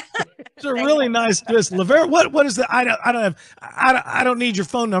 It's a really nice twist. Lavera, what is the, I don't need your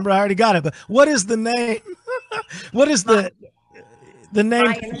phone number. I already got it, but what is the name? What is the name?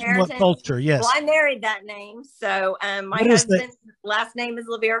 My What inheritance? culture? Yes. Well, I married that name. So my What is the- husband's last name is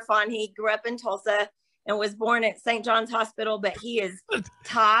Lavera Fawn. He grew up in Tulsa and was born at St. John's Hospital, but he is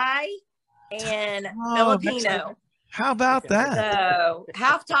Thai and Filipino. How about that? So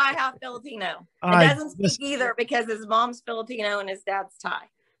half Thai, half Filipino. It doesn't speak either because his mom's Filipino and his dad's Thai.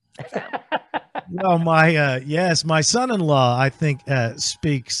 So. Well, my son-in-law, I think,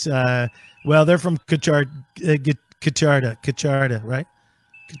 speaks. Well, they're from Cacharda, right?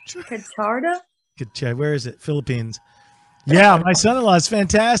 Cacharda? Where is it? Philippines. Yeah, my son-in-law is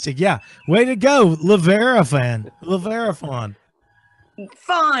fantastic. Yeah, way to go, Lavera Fawn.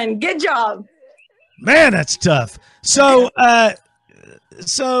 Fun. Good job. Man, that's tough. So,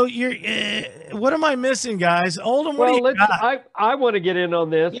 you're. What am I missing, guys? Oldham, what do you got? I want to get in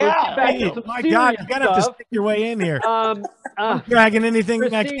on this. Yeah. Let's get back to Hey, some my serious God, you're gonna have to stuff. stick your way in here. I'm Dragging anything I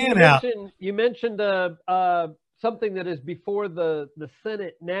Christine, can out. you mentioned something that is before the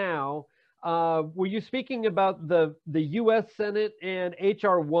Senate now. Were you speaking about the U.S. Senate and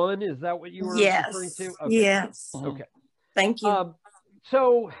H.R. 1? Is that what you were referring to? Okay. Yes. Okay. Thank you.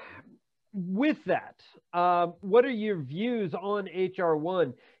 So with that, what are your views on H.R.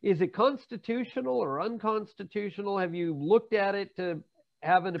 1? Is it constitutional or unconstitutional? Have you looked at it to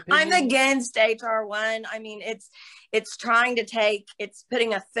have an opinion? I'm against H.R. 1. I mean, it's trying to it's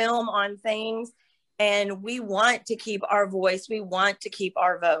putting a film on things, and we want to keep our voice. We want to keep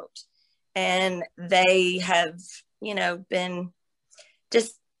our vote. And they have, been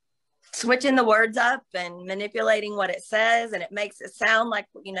just switching the words up and manipulating what it says. And it makes it sound like,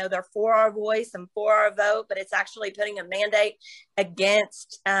 they're for our voice and for our vote, but it's actually putting a mandate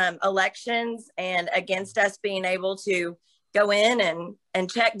against elections and against us being able to go in and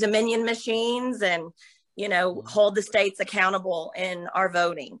check Dominion machines and, hold the states accountable in our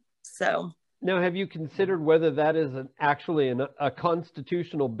voting. So. Now, have you considered whether that is actually a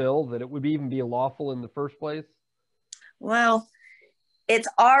constitutional bill, that it would even be lawful in the first place? Well, it's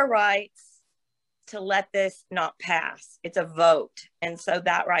our rights to let this not pass. It's a vote. And so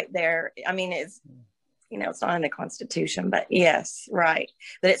that right there, I mean, it's not in the Constitution, but yes, right.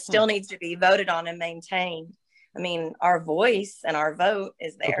 That it still needs to be voted on and maintained. I mean, our voice and our vote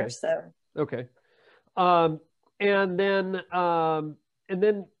is there. Okay. So. Okay. And then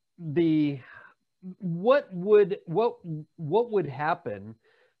what would happen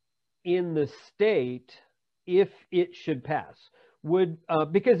in the state if it should pass?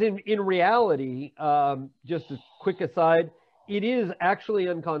 Because in reality, just a quick aside, it is actually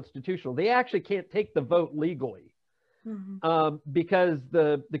unconstitutional. They actually can't take the vote legally, because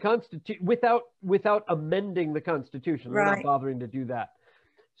the Constitution, without amending the Constitution, they're not bothering to do that.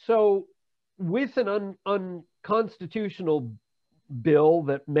 So with an unconstitutional bill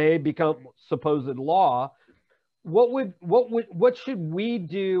that may become supposed law, what should we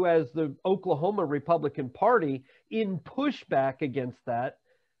do as the Oklahoma Republican Party in pushback against that?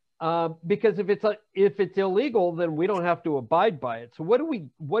 Because if it's illegal, then we don't have to abide by it. So what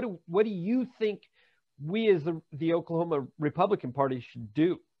do you think we as the Oklahoma Republican Party should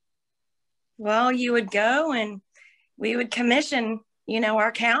do? Well, you would go and we would commission,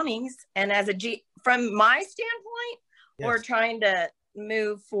 our counties, and from my standpoint, Yes. we're trying to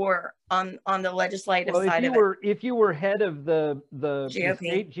move on the legislative side of it. If you were head of the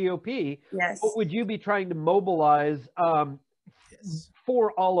state GOP, yes, what would you be trying to mobilize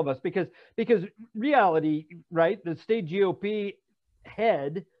for all of us? Because reality, right? The state GOP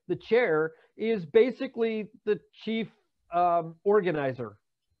head, the chair, is basically the chief organizer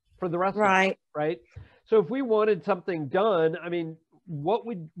for the rest of us, right? So if we wanted something done, I mean, what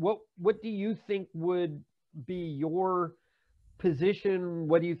do you think would be your position?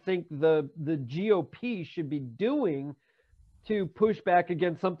 What do you think the GOP should be doing to push back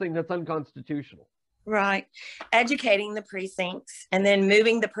against something that's unconstitutional? Right. Educating the precincts and then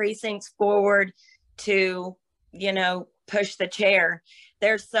moving the precincts forward to, push the chair.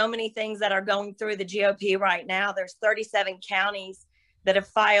 There's so many things that are going through the GOP right now. There's 37 counties that have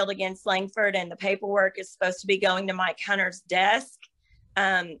filed against Langford, and the paperwork is supposed to be going to Mike Hunter's desk.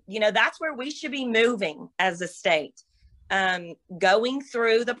 That's where we should be moving as a state. Going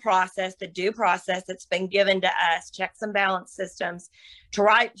through the process, the due process that's been given to us, checks and balance systems, to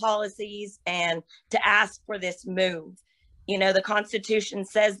write policies and to ask for this move. The Constitution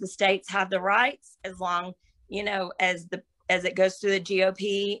says the states have the rights as long, as it goes through the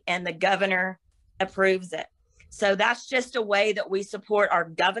GOP and the governor approves it. So that's just a way that we support our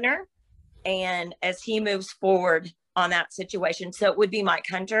governor. And as he moves forward on that situation. So it would be Mike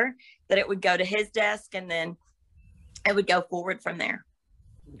Hunter, that it would go to his desk, and then it would go forward from there.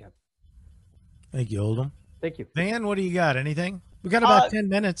 Okay. Thank you, Oldham. Thank you. Van, what do you got? Anything? We got about 10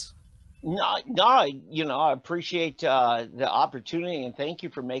 minutes. No, you know, I appreciate the opportunity, and thank you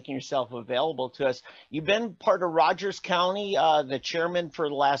for making yourself available to us. You've been part of Rogers County, the chairman for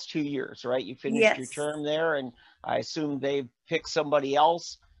the last 2 years, right? You finished your term there, and I assume they picked somebody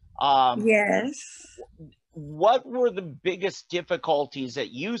else. Yes. What were the biggest difficulties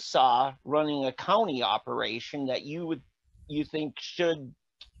that you saw running a county operation that you think should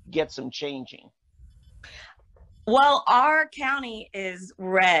get some changing? Well, our county is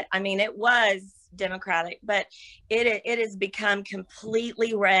red. I mean, it was Democratic, but it has become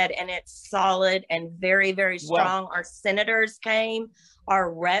completely red, and it's solid and very, very strong. Well, our senators came,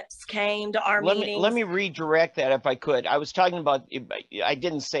 our reps came to our meetings. Let me redirect that if I could. I was talking about, I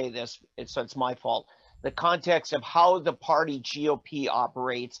didn't say this, so it's my fault. The context of how the party GOP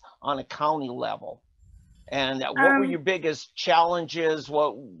operates on a county level. And what were your biggest challenges?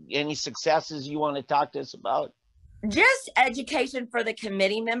 Any successes you want to talk to us about? Just education for the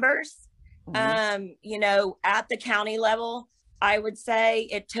committee members. You know, at the county level, I would say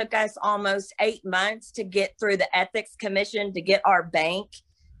it took us almost 8 months to get through the ethics commission to get our bank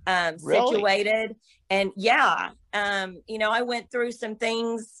situated. And you know, I went through some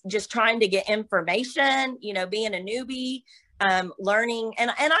things just trying to get information, you know, being a newbie, learning.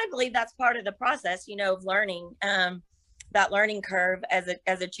 And I believe that's part of the process, you know, of learning, that learning curve. As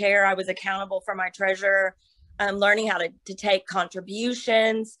a chair, I was accountable for my treasurer, learning how to take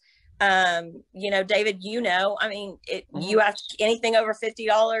contributions. You know, David, you know, I mean, you ask anything over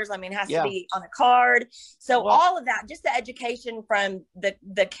 $50, I mean, has to be on a card. So all of that, just the education from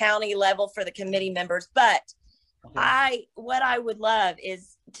the county level for the committee members. But what I would love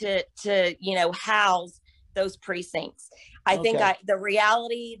is to, you know, house those precincts. I think the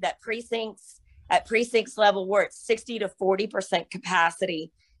reality that at precincts level, we're at 60 to 40%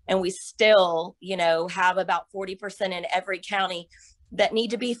 capacity. And we still, you know, have about 40% in every county that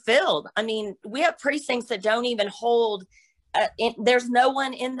need to be filled. I mean, we have precincts that don't even hold, there's no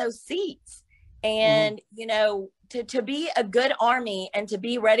one in those seats. And, you know, to be a good army and to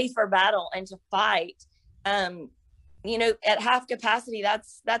be ready for battle and to fight, you know, at half capacity,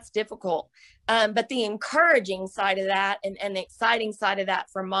 that's difficult. But the encouraging side of that and the exciting side of that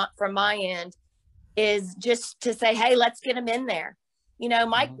from my end is just to say, hey, let's get them in there. You know,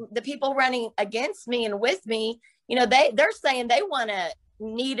 the people running against me and with me, you know, they're saying they want to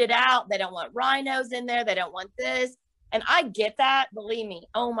knead it out. They don't want rhinos in there. They don't want this. And I get that. Believe me.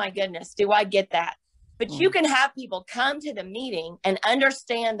 Oh, my goodness. Do I get that? But you can have people come to the meeting and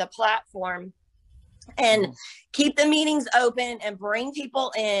understand the platform and keep the meetings open and bring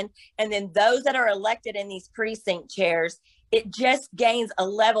people in. And then those that are elected in these precinct chairs, it just gains a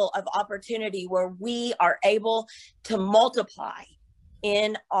level of opportunity where we are able to multiply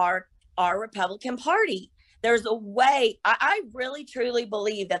in our Republican Party. There's a way. I really truly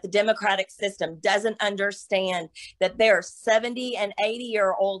believe that the Democratic system doesn't understand that there are 70 and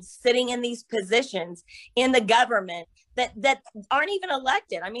 80-year-olds sitting in these positions in the government that aren't even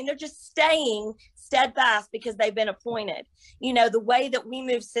elected. I mean, they're just staying steadfast because they've been appointed. You know, the way that we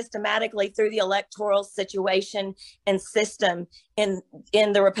move systematically through the electoral situation and system in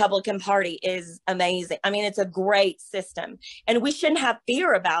the Republican Party is amazing. I mean, it's a great system, and we shouldn't have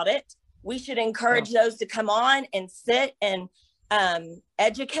fear about it. We should encourage those to come on and sit and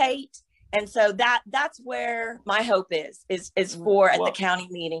educate. And so that's where my hope is for at the county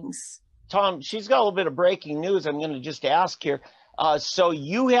meetings. Tom, she's got a little bit of breaking news. I'm going to just ask here. So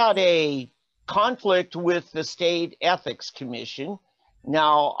you had a conflict with the state ethics commission.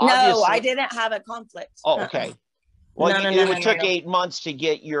 Now, no, I didn't have a conflict. Oh, okay. Well, it took 8 months to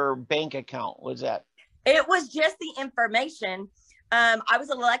get your bank account. Was that? It was just the information. I was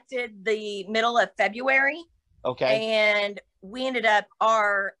elected the middle of February. Okay. And we ended up,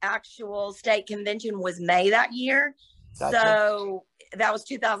 our actual state convention was May that year. Gotcha. So that was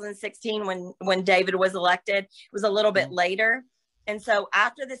 2016 when David was elected. It was a little bit later. And so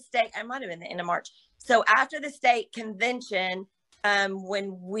after the state, I might have been the end of March. So after the state convention,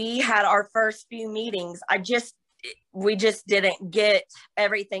 when we had our first few meetings, we just didn't get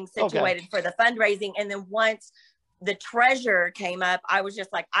everything situated for the fundraising. And then once the treasurer came up, I was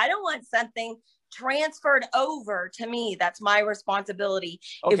just like, I don't want something transferred over to me. That's my responsibility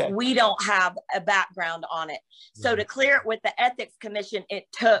if we don't have a background on it. So to clear it with the ethics commission, it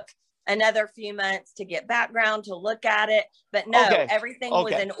took another few months to get background, to look at it. But no, Okay. everything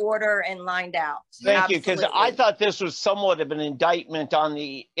was in order and lined out. Thank you, because I thought this was somewhat of an indictment on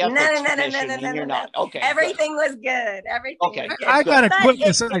the ethics commission, and you're not. Okay. Everything was good. Everything was good. I got a But quick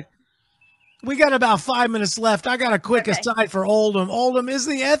aside. We got about 5 minutes left. I got a quick Okay. aside for Oldham. Oldham, is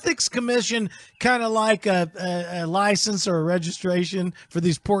the Ethics Commission kind of like a license or a registration for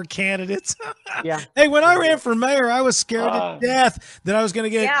these poor candidates? Yeah. Hey, when I ran for mayor, I was scared to death that I was going to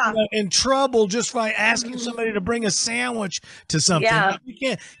get Yeah. in trouble just by asking somebody to bring a sandwich to something. Yeah. You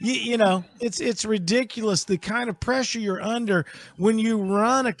can't, you know, it's ridiculous the kind of pressure you're under when you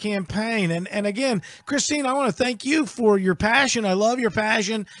run a campaign. And again, Christine, I want to thank you for your passion. I love your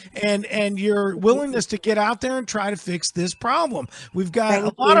passion and your willingness to get out there and try to fix this problem. We've got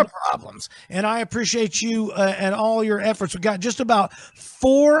Thank a lot you. of problems, and I appreciate you and all your efforts. We've got just about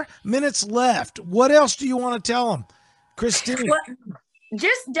 4 minutes left. What else do you want to tell them, Christine? Well,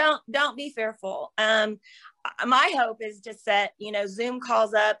 just don't be fearful. My hope is to set, Zoom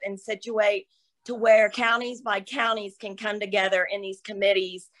calls up and situate to where counties by counties can come together in these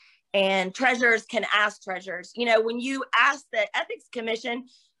committees, and treasurers can ask treasurers. When you ask the ethics commission,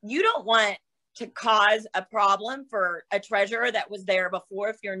 you don't want to cause a problem for a treasurer that was there before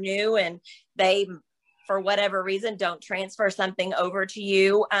if you're new and they, for whatever reason, don't transfer something over to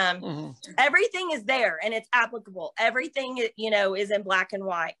you. Everything is there and it's applicable. Everything, is in black and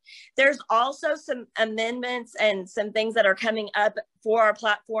white. There's also some amendments and some things that are coming up for our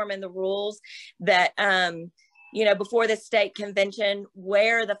platform and the rules that, before the state convention,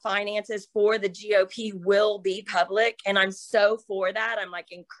 where the finances for the GOP will be public. And I'm so for that. I'm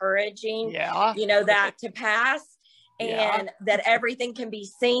like encouraging, that to pass and that everything can be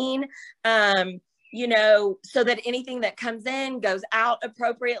seen, so that anything that comes in goes out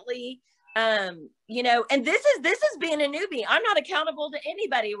appropriately. And this is being a newbie. I'm not accountable to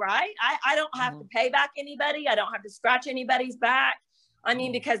anybody, right? I don't have to pay back anybody. I don't have to scratch anybody's back. I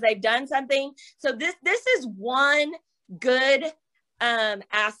mean, because they've done something. So this is one good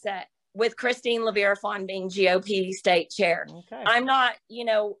asset with Christine LaViera-Fawn being GOP state chair. Okay. I'm not,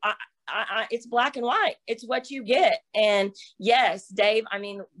 it's black and white. It's what you get. And yes, Dave, I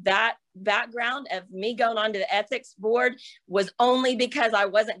mean, that background of me going on to the ethics board was only because I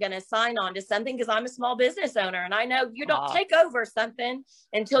wasn't going to sign on to something because I'm a small business owner. And I know you don't take over something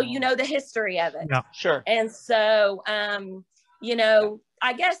until you know the history of it. Yeah, sure. And so,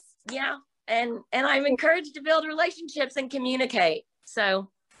 I guess, and I'm encouraged to build relationships and communicate. So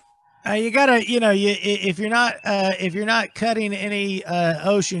you gotta, if you're not cutting any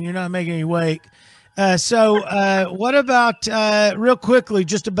ocean, you're not making any wake. So what about real quickly,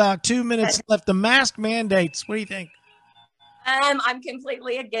 just about 2 minutes left, the mask mandates? What do you think? I'm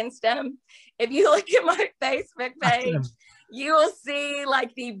completely against them. If you look at my Facebook page, you will see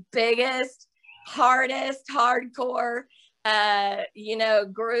like the biggest, hardest, hardcore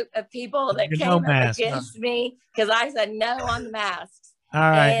group of people that came up against me because I said no on the masks. All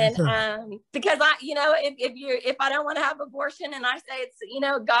right. And because if I don't want to have abortion and I say it's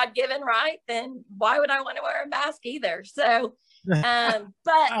God-given right, then why would I want to wear a mask either? So but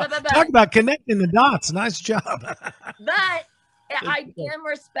talk about connecting the dots. Nice job. But I am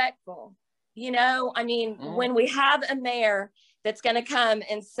respectful. When we have a mayor that's going to come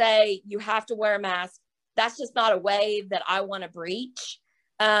and say you have to wear a mask, that's just not a wave that I want to breach.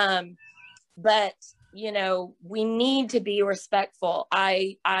 But, we need to be respectful.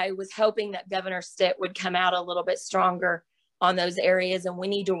 I was hoping that Governor Stitt would come out a little bit stronger on those areas. And we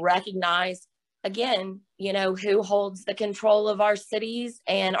need to recognize, again, who holds the control of our cities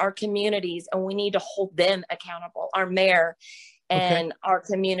and our communities. And we need to hold them accountable, our mayor and our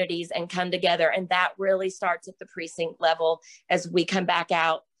communities, and come together. And that really starts at the precinct level as we come back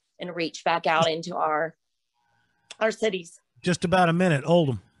out and reach back out into our cities. Just about a minute.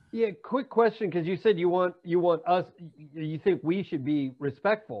 Oldham. Yeah, quick question, because you said you want us, you think we should be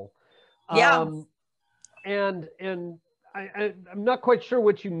respectful. Yeah. And I'm not quite sure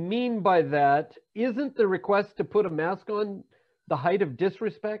what you mean by that. Isn't the request to put a mask on the height of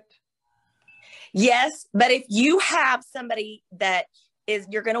disrespect? Yes, but if you have somebody that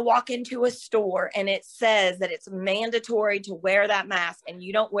you're going to walk into a store and it says that it's mandatory to wear that mask and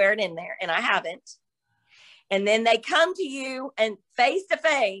you don't wear it in there, and I haven't, and then they come to you and face to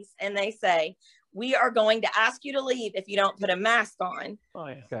face and they say, we are going to ask you to leave if you don't put a mask on. Oh,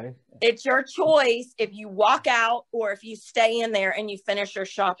 yeah. Okay. It's your choice if you walk out or if you stay in there and you finish your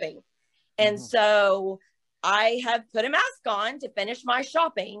shopping. And so I have put a mask on to finish my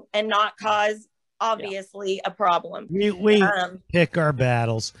shopping and not cause, obviously, a problem. We pick our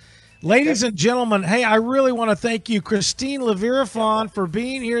battles. Ladies and gentlemen, hey, I really want to thank you, Christine Levirophon, for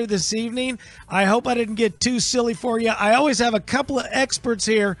being here this evening. I hope I didn't get too silly for you. I always have a couple of experts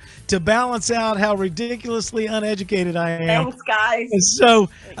here to balance out how ridiculously uneducated I am. Thanks, guys. So,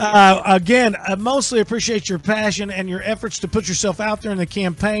 again, I mostly appreciate your passion and your efforts to put yourself out there in the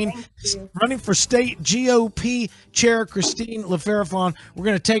campaign. Running for state GOP chair, Christine Levirophon. We're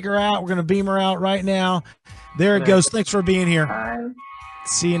going to take her out. We're going to beam her out right now. There it goes. Thanks for being here.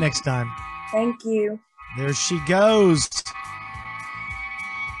 See you next time. Thank you. There she goes.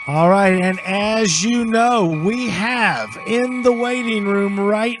 All right. And as you know, we have in the waiting room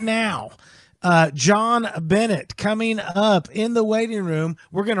right now, John Bennett coming up in the waiting room.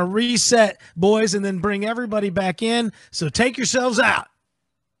 We're going to reset, boys, and then bring everybody back in. So take yourselves out.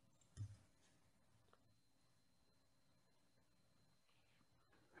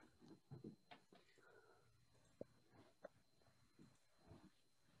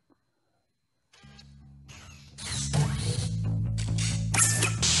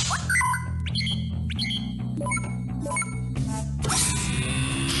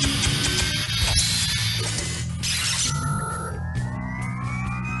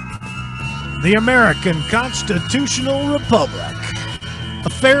 The American Constitutional Republic.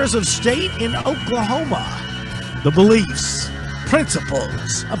 Affairs of state in Oklahoma. The beliefs,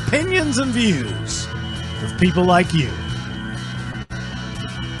 principles, opinions, and views of people like you.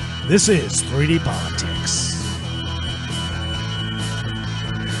 This is 3D Politics.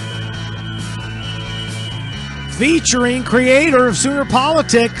 Featuring creator of Sooner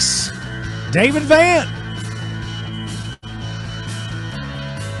Politics, David Vann.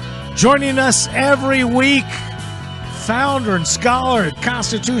 Joining us every week, founder and scholar at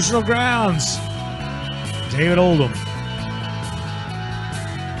Constitutional Grounds, David Oldham.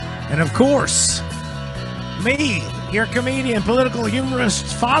 And of course, me, your comedian, political humorist,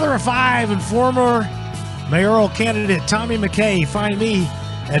 father of five, and former mayoral candidate Tommy McKay. Find me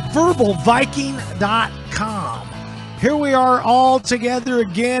at verbalviking.com. Here we are all together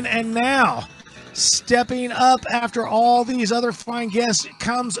again, and now, stepping up after all these other fine guests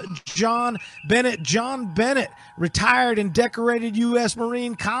comes John Bennett. John Bennett, retired and decorated U.S.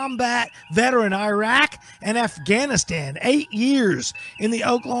 Marine combat veteran, Iraq and Afghanistan, 8 years in the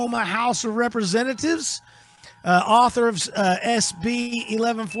Oklahoma House of Representatives, author of SB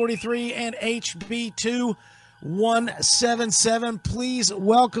 1143 and HB 2177. Please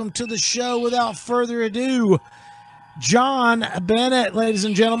welcome to the show, without further ado, John Bennett, ladies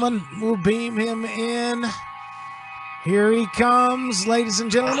and gentlemen. We'll beam him in. Here he comes, ladies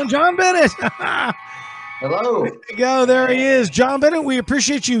and gentlemen, John Bennett. Hello. There you go. There he is. John Bennett, we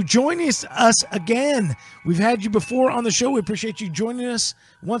appreciate you joining us again. We've had you before on the show. We appreciate you joining us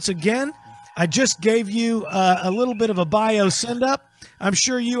once again. I just gave you a little bit of a bio send-up. I'm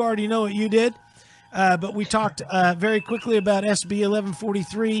sure you already know what you did, but we talked very quickly about SB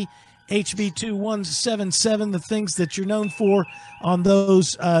 1143, HB 2177, the things that you're known for on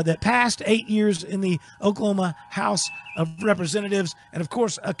those that passed, 8 years in the Oklahoma House of Representatives, and of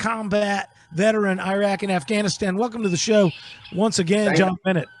course, a combat veteran, Iraq and Afghanistan. Welcome to the show once again, John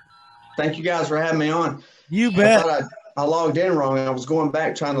Bennett. Thank you guys for having me on. You bet. I logged in wrong. I was going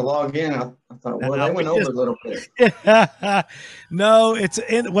back trying to log in. I thought, well, they went over a little bit. No, it's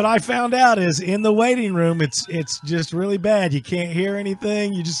what I found out is in the waiting room, it's just really bad. You can't hear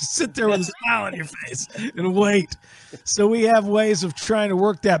anything. You just sit there with a smile on your face and wait. So we have ways of trying to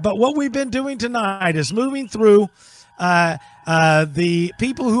work that. But what we've been doing tonight is moving through the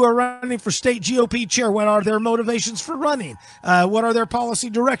people who are running for state GOP chair. What are their motivations for running? What are their policy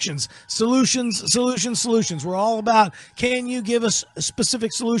directions? Solutions. We're all about, can you give us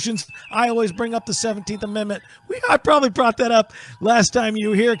specific solutions? I always bring up the 17th Amendment. I probably brought that up last time you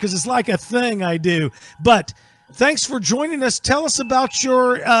were here because it's like a thing I do. But thanks for joining us. Tell us about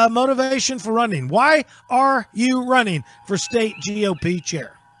your motivation for running. Why are you running for state GOP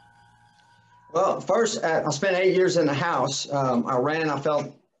chair? Well, first, I spent 8 years in the House. I ran. I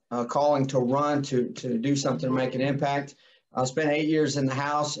felt a calling to run, to do something to make an impact. I spent 8 years in the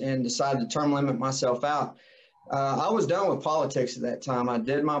House and decided to term limit myself out. I was done with politics at that time. I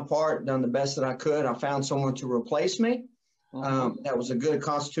did my part, done the best that I could. I found someone to replace me. That was a good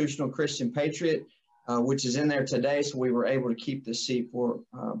constitutional Christian patriot, which is in there today. So we were able to keep this seat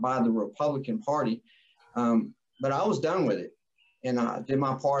by the Republican Party. But I was done with it. And I did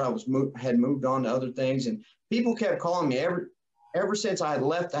my part. I had moved on to other things, and people kept calling me ever since I had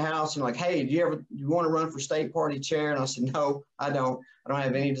left the House and like, hey, do you want to run for state party chair? And I said, no, I don't. I don't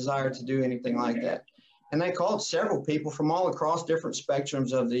have any desire to do anything like that. And they called several people from all across different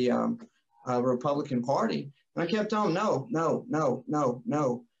spectrums of the Republican Party. And I kept telling them, no.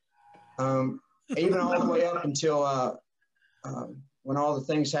 even all the way up until when all the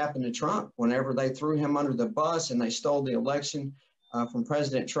things happened to Trump, whenever they threw him under the bus and they stole the election from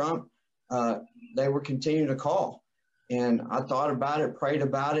President Trump, they were continuing to call. And I thought about it, prayed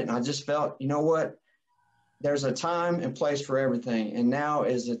about it, and I just felt, you know what? There's a time and place for everything. And now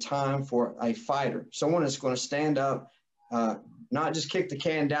is the time for a fighter, someone that's going to stand up, not just kick the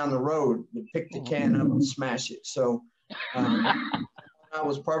can down the road, but pick the can up and smash it. So I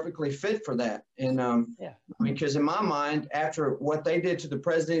was perfectly fit for that. And because in my mind, after what they did to the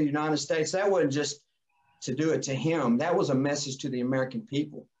president of the United States, that wasn't just to do it to him. That was a message to the American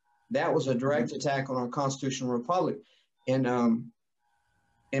people. That was a direct attack on our constitutional republic. And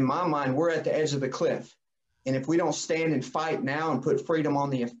in my mind, we're at the edge of the cliff. And if we don't stand and fight now and put freedom on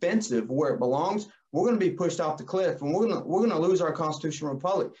the offensive where it belongs, we're going to be pushed off the cliff, and we're going to lose our constitutional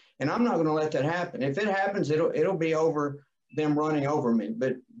republic. And I'm not going to let that happen. If it happens, it'll be over them running over me.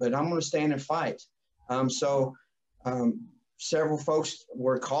 But I'm going to stand and fight. Several folks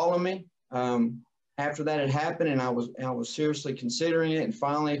were calling me after that had happened, and I was seriously considering it. And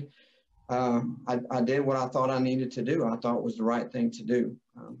finally, I did what I thought I needed to do. I thought was the right thing to do.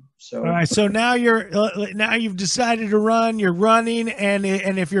 All right. So now you've decided to run. You're running, and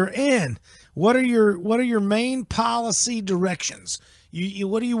if you're in, what are your main policy directions?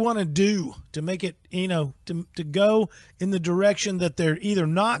 What do you want to do to make it, to go in the direction that they're either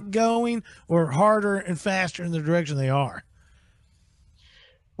not going, or harder and faster in the direction they are?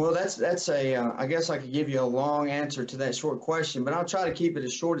 Well, that's I guess I could give you a long answer to that short question, but I'll try to keep it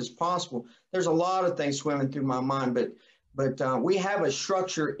as short as possible. There's a lot of things swimming through my mind, but we have a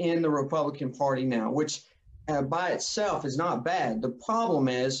structure in the Republican Party now, which by itself is not bad. The problem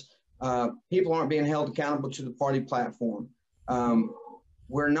is people aren't being held accountable to the party platform.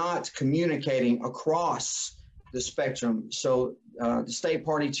 We're not communicating across the spectrum. So the state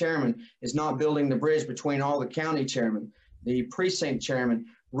party chairman is not building the bridge between all the county chairmen. The precinct chairman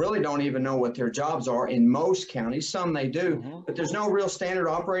really don't even know what their jobs are in most counties. Some they do, but there's no real standard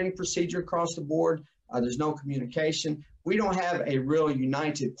operating procedure across the board. There's no communication. We don't have a real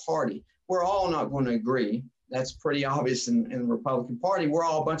united party. We're all not going to agree. That's pretty obvious in the Republican Party. We're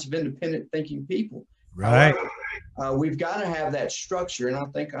all a bunch of independent thinking people. Right. We've got to have that structure, and I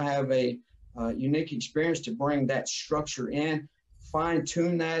think I have a unique experience to bring that structure in, fine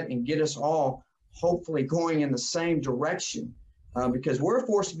tune that, and get us all hopefully going in the same direction, because we're a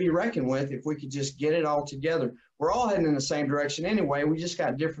force to be reckoned with if we could just get it all together. We're all heading in the same direction anyway. We just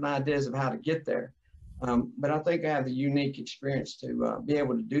got different ideas of how to get there. But I think I have the unique experience to be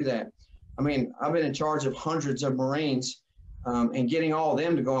able to do that. I mean, I've been in charge of hundreds of Marines, and getting all of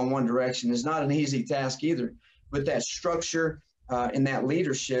them to go in one direction is not an easy task either. But that structure and that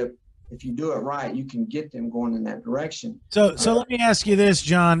leadership, if you do it right, you can get them going in that direction. So let me ask you this,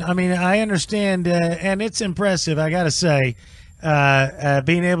 John. I mean, I understand, and it's impressive, I got to say,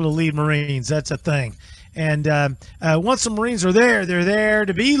 being able to lead Marines. That's a thing. And once the Marines are there, they're there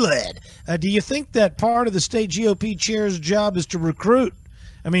to be led. Do you think that part of the state GOP chair's job is to recruit?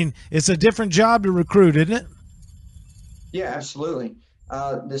 I mean, it's a different job to recruit, isn't it? Yeah, absolutely.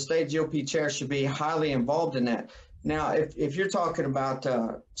 The state GOP chair should be highly involved in that. Now, if you're talking about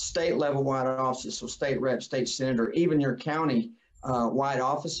state level wide offices, so state rep, state senator, even your county wide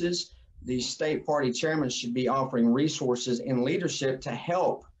offices, the state party chairman should be offering resources and leadership to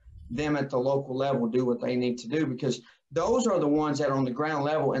help them at the local level do what they need to do, because those are the ones that are on the ground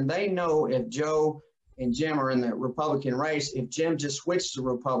level, and they know if Joe and Jim are in the Republican race, if Jim just switched to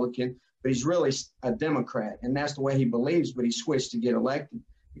Republican, but he's really a Democrat, and that's the way he believes, but he switched to get elected.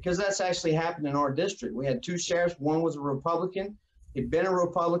 Because that's actually happened in our district. We had two sheriffs. One was a Republican. He'd been a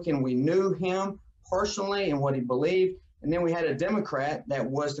Republican. We knew him personally and what he believed. And then we had a Democrat that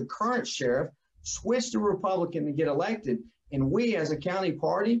was the current sheriff, switched to Republican to get elected. And we, as a county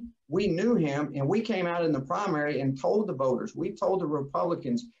party, we knew him, and we came out in the primary and told the voters, we told the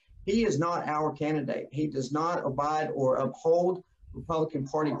Republicans, he is not our candidate. He does not abide or uphold Republican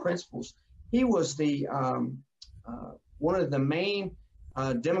Party principles. He was the one of the main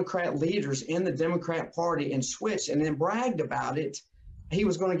Democrat leaders in the Democrat Party, and switched and then bragged about it. He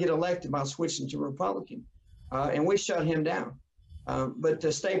was going to get elected by switching to Republican, and we shut him down. But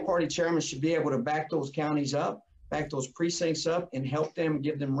the state party chairman should be able to back those counties up, back those precincts up, and help them,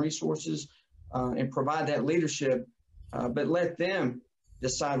 give them resources, and provide that leadership, but let them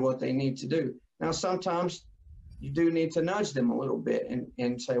decide what they need to do. Now, sometimes you do need to nudge them a little bit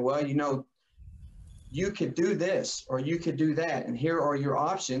and say, well, you could do this or you could do that, and here are your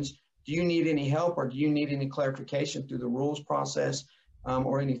options. Do you need any help, or do you need any clarification through the rules process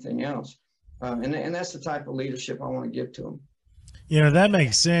or anything else? And that's the type of leadership I want to give to them. You know, that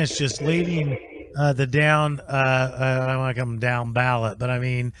makes sense. Just leading the down, I don't want to come down ballot, but I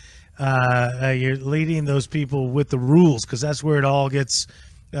mean, you're leading those people with the rules, because that's where it all gets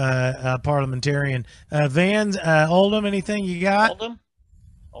parliamentarian. Van Oldham, anything you got?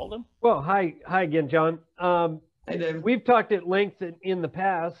 Oldham. Well, hi again, John. Hey, David. We've talked at length in the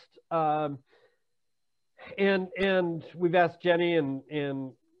past, and we've asked Jenny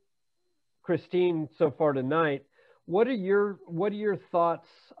and Christine so far tonight. What are your thoughts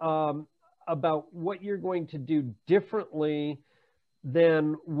about what you're going to do differently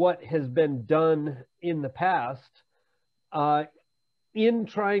than what has been done in the past in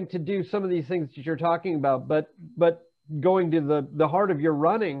trying to do some of these things that you're talking about, but going to the heart of your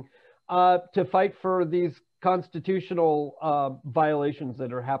running to fight for these constitutional violations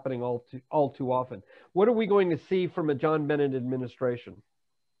that are happening all too often? What are we going to see from a John Bennett administration?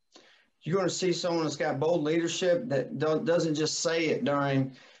 You're going to see someone that's got bold leadership that doesn't just say it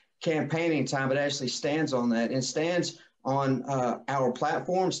during campaigning time, but actually stands on that and stands on our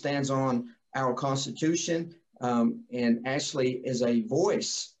platform, stands on our Constitution, and actually is a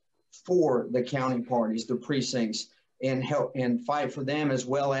voice for the county parties, the precincts, and help and fight for them as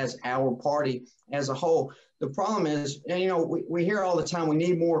well as our party as a whole. The problem is, you know, we hear all the time we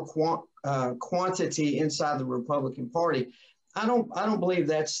need more quantity inside the Republican Party. I don't believe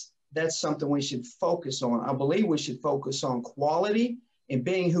that's something we should focus on. I believe we should focus on quality and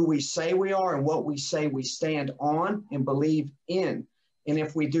being who we say we are and what we say we stand on and believe in. And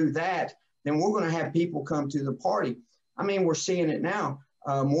if we do that, then we're going to have people come to the party. I mean, we're seeing it now.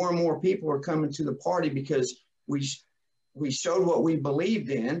 More and more people are coming to the party because we showed what we believed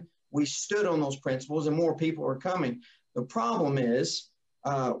in. We stood on those principles, and more people are coming. The problem is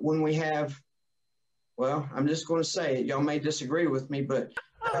when we have, well, I'm just going to say it. Y'all may disagree with me, but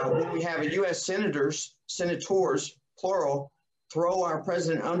when we have a U.S. senators, plural, throw our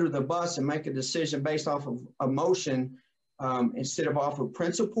president under the bus and make a decision based off of emotion instead of off of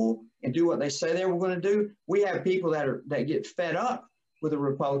principle and do what they say they were going to do, we have people that get fed up with the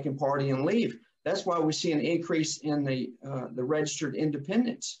Republican Party and leave. That's why we see an increase in the registered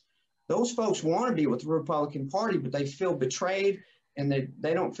independents. Those folks want to be with the Republican Party, but they feel betrayed and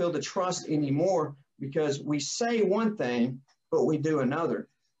they don't feel the trust anymore because we say one thing, but we do another.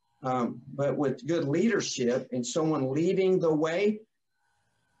 But with good leadership and someone leading the way,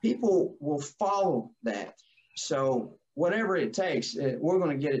 people will follow that. So whatever it takes, we're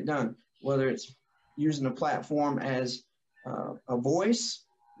going to get it done, whether it's using the platform as a voice,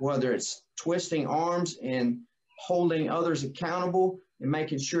 whether it's twisting arms and holding others accountable and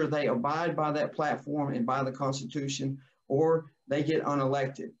making sure they abide by that platform and by the Constitution, or they get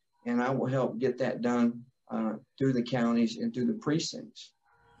unelected. And I will help get that done through the counties and through the precincts.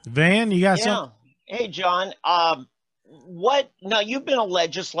 Van, you got something? Hey, John, now you've been a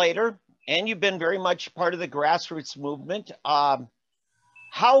legislator and you've been very much part of the grassroots movement. How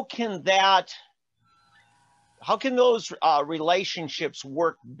can those relationships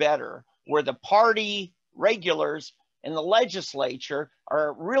work better where the party regulars and the legislature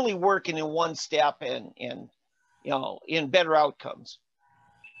are really working in one step and in better outcomes?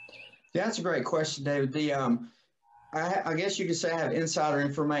 Yeah, that's a great question, David. I guess you could say I have insider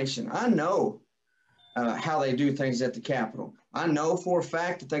information. I know how they do things at the Capitol. I know for a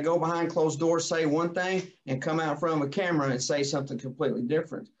fact that they go behind closed doors, say one thing, and come out in front of a camera and say something completely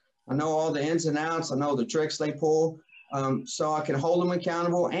different. I know all the ins and outs. I know the tricks they pull, so I can hold them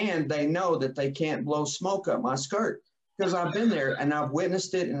accountable. And they know that they can't blow smoke up my skirt because I've been there and I've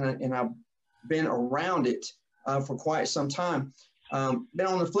witnessed it and I've been around it for quite some time. Then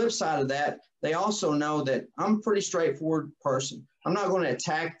on the flip side of that, they also know that I'm a pretty straightforward person. I'm not going to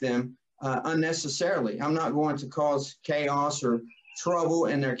attack them unnecessarily. I'm not going to cause chaos or trouble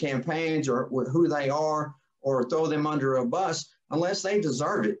in their campaigns or with who they are or throw them under a bus unless they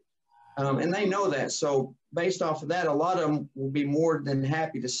deserve it. And they know that. So based off of that, a lot of them will be more than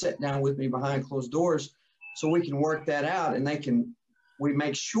happy to sit down with me behind closed doors so we can work that out and we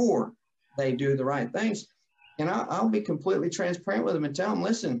make sure they do the right things. And I'll be completely transparent with them and tell them,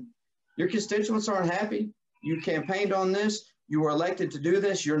 listen, your constituents aren't happy. You campaigned on this. You were elected to do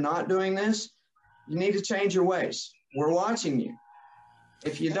this. You're not doing this. You need to change your ways. We're watching you.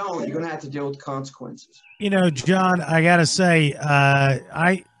 If you don't, you're going to have to deal with consequences. You know, John, I got to say,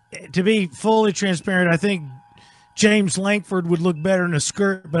 to be fully transparent, I think James Lankford would look better in a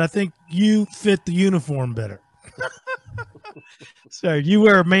skirt, but I think you fit the uniform better. So you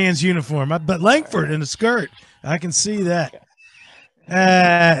wear a man's uniform, but Lankford in a skirt, I can see that.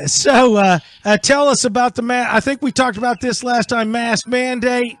 So tell us about the I think we talked about this last time. Mask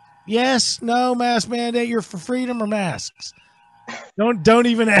mandate? Yes? No? Mask mandate? You're for freedom or masks? Don't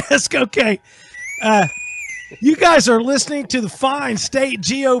even ask. Okay. You guys are listening to the fine state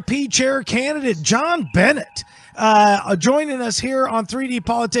GOP chair candidate, John Bennett, joining us here on 3D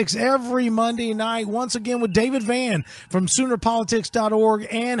Politics every Monday night, once again with David Vann from Soonerpolitics.org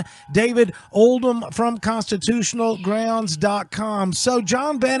and David Oldham from ConstitutionalGrounds.com. So,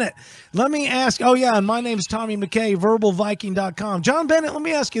 John Bennett, let me ask, and my name is Tommy McKay, VerbalViking.com. John Bennett, let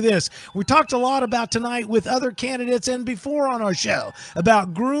me ask you this. We talked a lot about tonight with other candidates and before on our show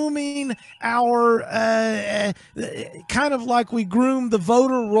about grooming our, kind of like we groom the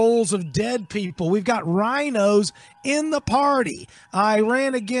voter rolls of dead people. We've got rhinos in the party. I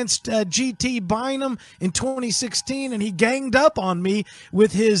ran against G.T. Bynum in 2016, and he ganged up on me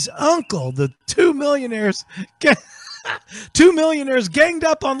with his uncle, the two millionaires. Two millionaires ganged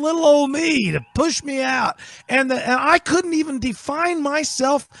up on little old me to push me out. And I couldn't even define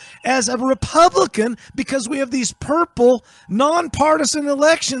myself as a Republican because we have these purple, nonpartisan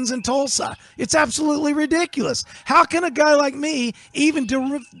elections in Tulsa. It's absolutely ridiculous. How can a guy like me even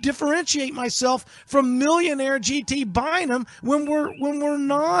differentiate myself from millionaire G.T. Bynum when we're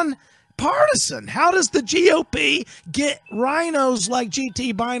nonpartisan? How does the GOP get rhinos like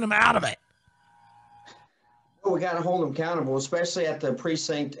G.T. Bynum out of it? We got to hold them accountable, especially at the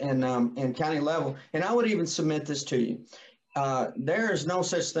precinct and county level. And I would even submit this to you: there is no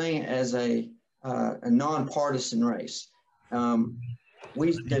such thing as a nonpartisan race.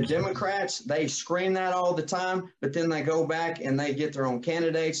 The Democrats, they scream that all the time, but then they go back and they get their own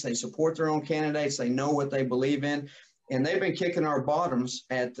candidates. They support their own candidates. They know what they believe in, and they've been kicking our bottoms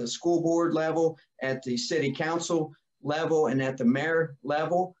at the school board level, at the city council level, and at the mayor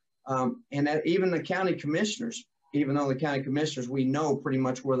level. And that even the county commissioners, even though the county commissioners, we know pretty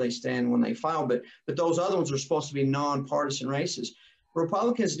much where they stand when they file, but those other ones are supposed to be nonpartisan races.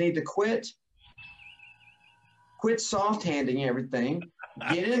 Republicans need to quit soft-handing everything.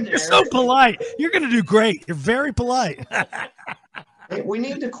 Get in there. You're so polite. You're going to do great. You're very polite. We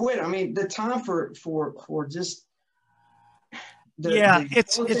need to quit. I mean, the time for just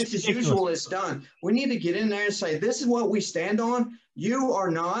it's as usual is done. We need to get in there and say, this is what we stand on. You are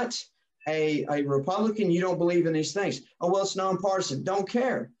not a Republican. You don't believe in these things. Oh, well, it's nonpartisan. Don't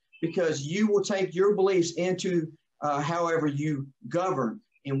care, because you will take your beliefs into however you govern.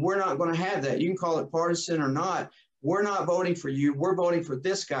 And we're not going to have that. You can call it partisan or not. We're not voting for you. We're voting for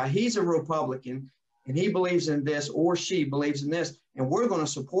this guy. He's a Republican, and he believes in this, or she believes in this, and we're going to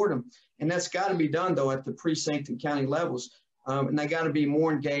support him. And that's got to be done, though, at the precinct and county levels. And they got to be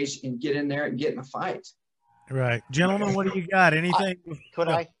more engaged and get in there and get in a fight. Right. Gentlemen, what do you got? Anything? Could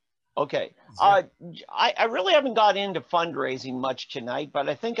I? Okay. I really haven't got into fundraising much tonight, but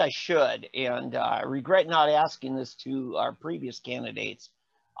I think I should. And I regret not asking this to our previous candidates.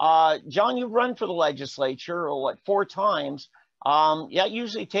 John, you've run for the legislature, 4 times. It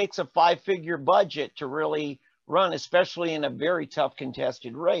usually takes a 5-figure budget to really run, especially in a very tough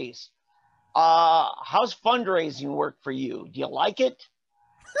contested race. How's fundraising work for you? Do you like it?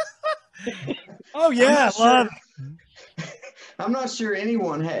 Oh yeah, I'm not sure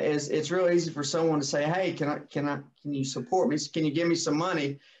anyone has. It's real easy for someone to say, "Hey, can you support me? Can you give me some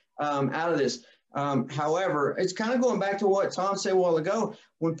money out of this?" However, it's kind of going back to what Tom said a while ago.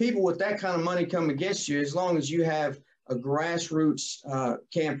 When people with that kind of money come against you, as long as you have a grassroots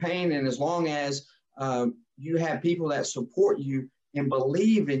campaign, and as long as you have people that support you and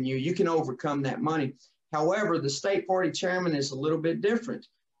believe in you, you can overcome that money. However, the state party chairman is a little bit different.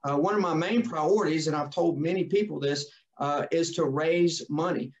 One of my main priorities, and I've told many people this, is to raise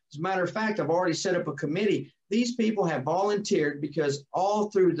money. As a matter of fact, I've already set up a committee. These people have volunteered because all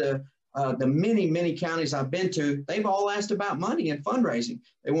through the many counties I've been to, they've all asked about money and fundraising.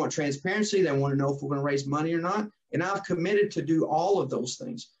 They want transparency. They want to know if we're going to raise money or not. And I've committed to do all of those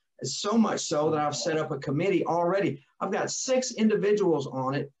things. It's so much so that I've set up a committee already. I've got 6 individuals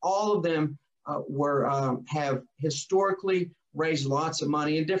on it. All of them have historically raised lots of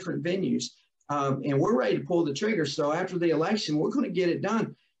money in different venues. And we're ready to pull the trigger. So after the election, we're going to get it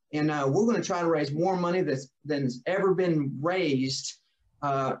done. And we're going to try to raise more money than has ever been raised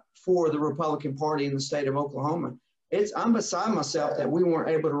for the Republican Party in the state of Oklahoma. I'm beside myself that we weren't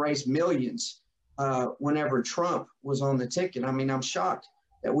able to raise millions whenever Trump was on the ticket. I mean, I'm shocked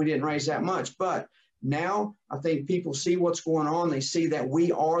that we didn't raise that much. But now I think people see what's going on. They see that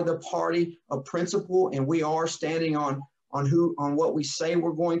we are the party of principle, and we are standing on what we say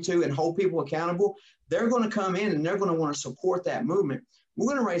we're going to and hold people accountable. They're going to come in and they're going to want to support that movement. We're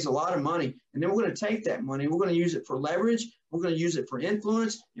going to raise a lot of money, and then we're going to take that money. We're going to use it for leverage. We're going to use it for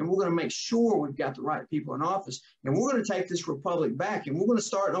influence, and we're going to make sure we've got the right people in office. And we're going to take this republic back, and we're going to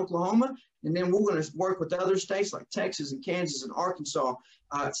start in Oklahoma, and then we're going to work with other states like Texas and Kansas and Arkansas,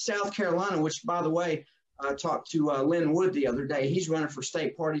 South Carolina, which, by the way, I talked to Lynn Wood the other day. He's running for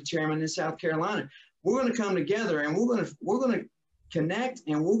state party chairman in South Carolina. We're going to come together, and we're going to connect,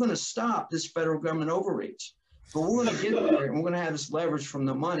 and we're going to stop this federal government overreach. But we're going to get there, and we're going to have this leverage from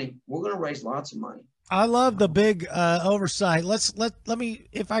the money. We're going to raise lots of money. I love the big oversight. Let me,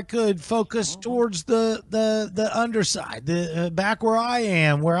 if I could, focus towards the underside, the back where I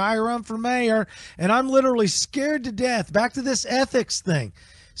am, where I run for mayor, and I'm literally scared to death. Back to this ethics thing.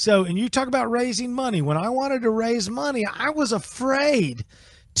 So, and you talk about raising money. When I wanted to raise money, I was afraid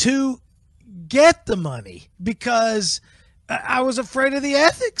to get the money because I was afraid of the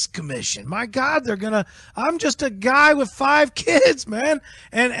ethics commission. My God, I'm just a guy with 5 kids, man.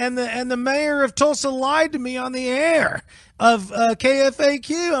 And the mayor of Tulsa lied to me on the air of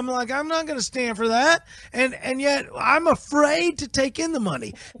KFAQ. I'm like, I'm not going to stand for that. And yet I'm afraid to take in the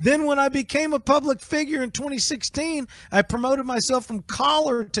money. Then when I became a public figure in 2016, I promoted myself from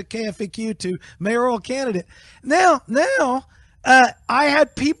caller to KFAQ to mayoral candidate. Now, I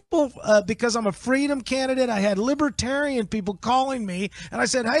had people, because I'm a freedom candidate, I had libertarian people calling me, and I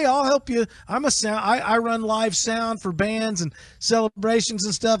said, hey, I'll help you. I'm a sound. I run live sound for bands and celebrations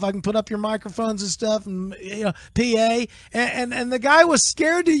and stuff. I can put up your microphones and stuff, and PA. And the guy was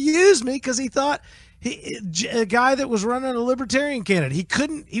scared to use me because he thought a guy that was running a libertarian candidate,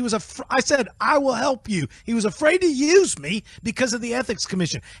 I said, I will help you. He was afraid to use me because of the ethics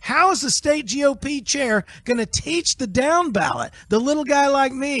commission. How is the state GOP chair going to teach the down ballot, the little guy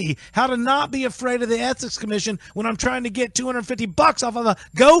like me, how to not be afraid of the ethics commission when I'm trying to get $250 off of a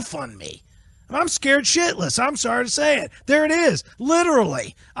GoFundMe? I'm scared shitless. I'm sorry to say it. There it is.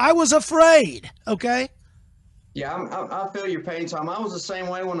 Literally. I was afraid. Okay. Yeah, I feel your pain, Tom. I was the same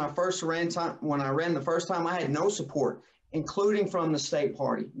way when I ran the first time. I had no support, including from the state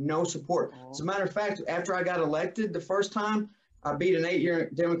party. No support. As a matter of fact, after I got elected the first time, I beat an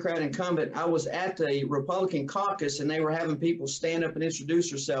 8-year Democrat incumbent. I was at the Republican caucus, and they were having people stand up and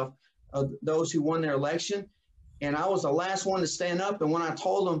introduce yourself, those who won their election. And I was the last one to stand up. And when I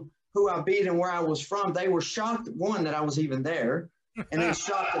told them who I beat and where I was from, they were shocked, one, that I was even there, and then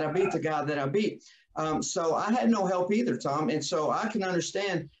shocked that I beat the guy that I beat. So I had no help either, Tom. And so I can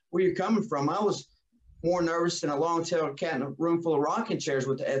understand where you're coming from. I was more nervous than a long-tailed cat in a room full of rocking chairs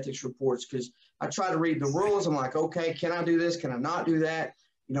with the ethics reports, because I try to read the rules. I'm like, okay, can I do this? Can I not do that?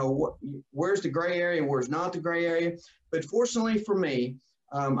 Where's the gray area? Where's not the gray area? But fortunately for me,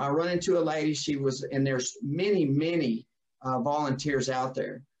 I run into a lady. And there's many, many volunteers out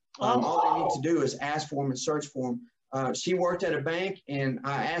there. All they need to do is ask for them and search for them. She worked at a bank, and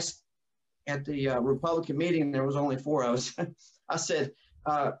I asked at the Republican meeting, there was only 4 of us. I said,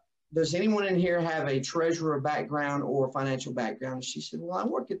 does anyone in here have a treasurer background or financial background? And she said, well, I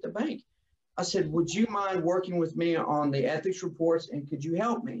work at the bank. I said, would you mind working with me on the ethics reports, and could you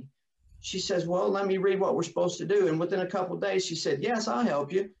help me? She says, well, let me read what we're supposed to do. And within a couple of days, she said, yes, I'll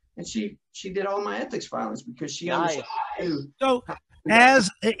help you. And she did all my ethics filings because she understood. So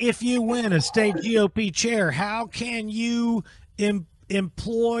if you win a state GOP chair, how can you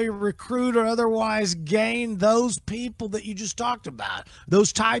employ, recruit, or otherwise gain those people that you just talked about,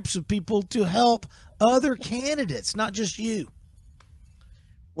 those types of people, to help other candidates, not just you?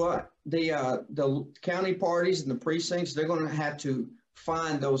 Well, the county parties and the precincts, they're going to have to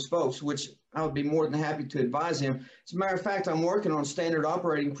find those folks, which I would be more than happy to advise them. As a matter of fact, I'm working on standard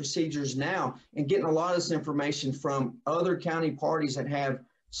operating procedures now and getting a lot of this information from other county parties that have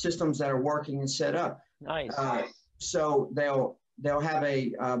systems that are working and set up. Nice. So they'll have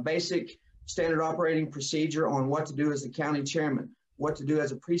a basic standard operating procedure on what to do as the county chairman, what to do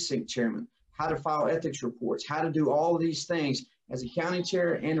as a precinct chairman, how to file ethics reports, how to do all of these things as a county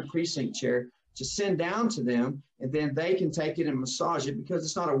chair and a precinct chair, to send down to them, and then they can take it and massage it, because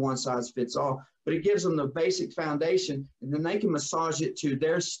it's not a one-size-fits-all, but it gives them the basic foundation, and then they can massage it to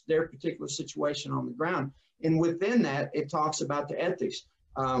their particular situation on the ground. And within that, it talks about the ethics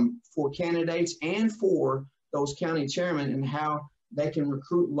for candidates and for those county chairmen, and how they can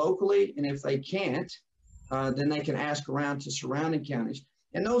recruit locally, and if they can't, then they can ask around to surrounding counties.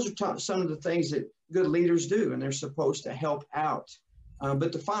 And those are some of the things that good leaders do, and they're supposed to help out.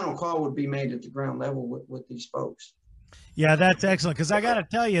 But the final call would be made at the ground level with these folks. Yeah, that's excellent, because I got to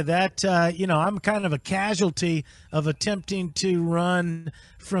tell you that, I'm kind of a casualty of attempting to run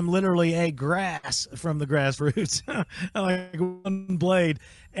from literally from the grassroots, like one blade.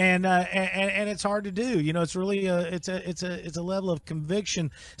 And it's hard to do. It's really it's a level of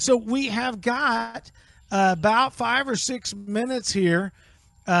conviction. So we have got about 5 or 6 minutes here.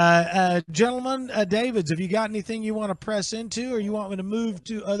 Gentlemen, Davids, have you got anything you want to press into, or you want me to move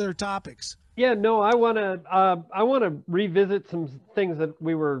to other topics? Yeah, no, I want to revisit some things that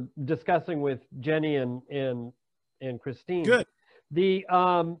we were discussing with Jenny and Christine. Good.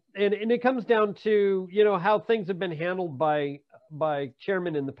 And it comes down to, how things have been handled by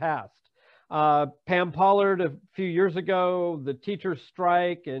chairmen in the past. Pam Pollard a few years ago, the teachers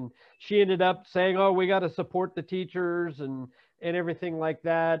strike, and she ended up saying, "Oh, we got to support the teachers and everything like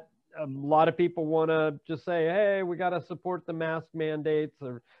that." A lot of people want to just say, "Hey, we got to support the mask mandates,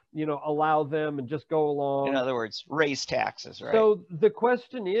 or allow them and just go along." In other words, raise taxes, right? So the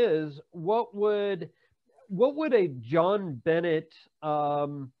question is, what would a John Bennett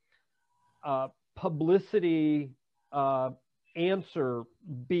publicity answer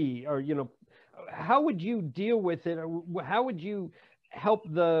be? Or how would you deal with it? Or how would you help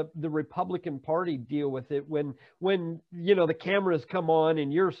the Republican Party deal with it when the cameras come on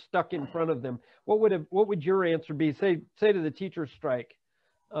and you're stuck in front of them? What would your answer be? Say to the teacher strike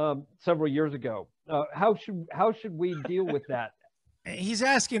several years ago. How should we deal with that? He's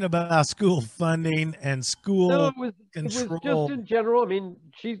asking about school funding and school control. It was just in general. I mean,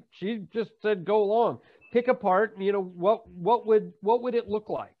 she just said go along, pick apart. What would it look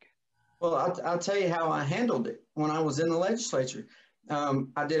like? Well, I'll tell you how I handled it when I was in the legislature.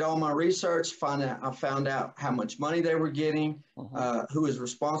 I did all my research. I found out how much money they were getting, who was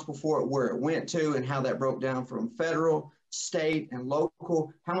responsible for it, where it went to, and how that broke down from federal, state, and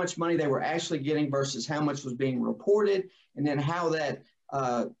local, how much money they were actually getting versus how much was being reported, and then how that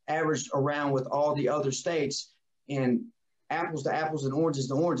averaged around with all the other states, and apples to apples and oranges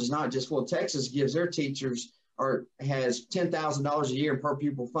to oranges, not just, well, Texas gives their teachers or has $10,000 a year per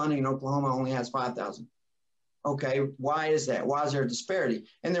pupil funding, and Oklahoma only has $5,000. Okay, why is that? Why is there a disparity?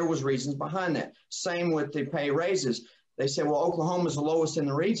 And there was reasons behind that. Same with the pay raises. They said, well, Oklahoma's the lowest in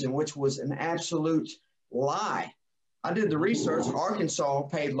the region, which was an absolute lie. I did the research. Arkansas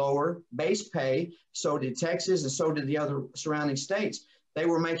paid lower base pay. So did Texas, and so did the other surrounding states. They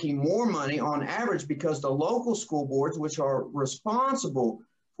were making more money on average because the local school boards, which are responsible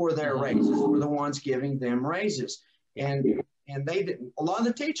for their raises, were the ones giving them raises. And they didn't. A lot of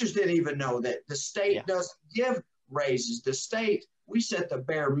the teachers didn't even know that the state doesn't give raises. The state, we set the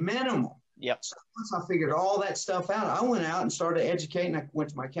bare minimum. Yep. So once I figured all that stuff out, I went out and started educating. I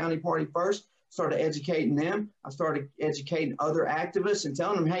went to my county party first, started educating them. I started educating other activists and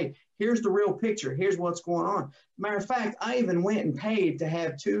telling them, hey, here's the real picture. Here's what's going on. Matter of fact, I even went and paid to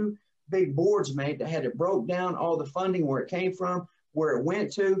have 2 big boards made that had it broke down, all the funding, where it came from, where it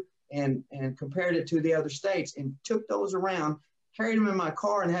went to, and compared it to the other states, and took those around, carried them in my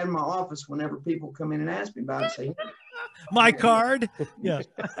car, and had them in my office whenever people come in and ask me about it. Say, my card. Yeah.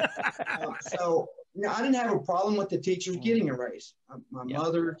 So I didn't have a problem with the teachers getting a raise. My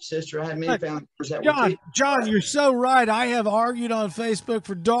mother, sister, I had many family members that were teachers. John, you're so right. I have argued on Facebook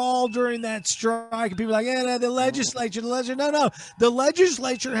for all during that strike. And people are like, yeah, the legislature. No. The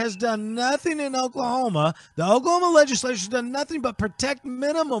legislature has done nothing in Oklahoma. The Oklahoma legislature has done nothing but protect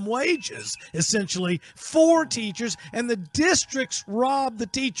minimum wages, essentially, for teachers. And the districts rob the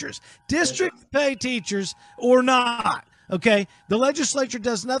teachers. Districts pay teachers or not. Okay, the legislature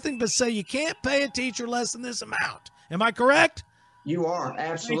does nothing but say you can't pay a teacher less than this amount. Am I correct? You are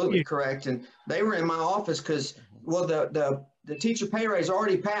absolutely correct. And they were in my office because, well, the teacher pay raise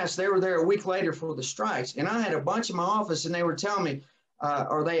already passed. They were there a week later for the strikes. And I had a bunch in my office, and they were telling me,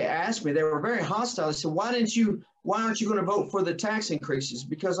 or they asked me, they were very hostile. They said, why aren't you going to vote for the tax increases?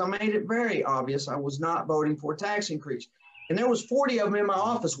 Because I made it very obvious I was not voting for a tax increase. And there was 40 of them in my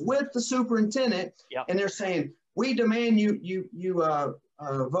office with the superintendent, and they're saying, we demand you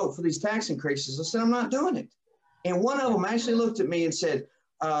vote for these tax increases. I said, I'm not doing it. And one of them actually looked at me and said,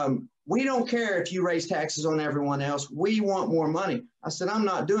 we don't care if you raise taxes on everyone else. We want more money. I said, I'm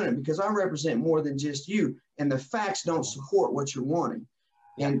not doing it because I represent more than just you. And the facts don't support what you're wanting.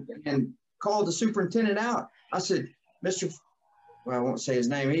 And called the superintendent out. I said, I won't say his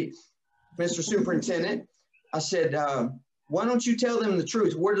name, Mr. Superintendent, I said, why don't you tell them the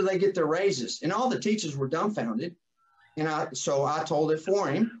truth? Where do they get their raises? And all the teachers were dumbfounded. And so I told it for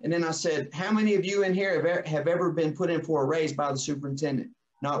him. And then I said, how many of you in here have ever been put in for a raise by the superintendent?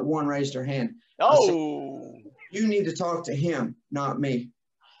 Not one raised their hand. Oh, you need to talk to him, not me.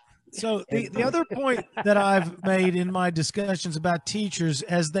 So the other point that I've made in my discussions about teachers,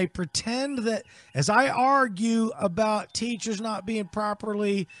 as they pretend that, as I argue about teachers not being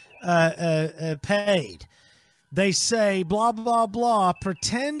properly paid, They say blah, blah, blah,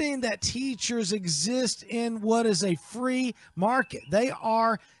 pretending that teachers exist in what is a free market. They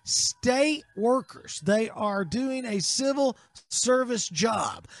are state workers. They are doing a civil service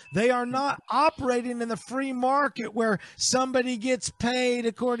job. They are not operating in the free market where somebody gets paid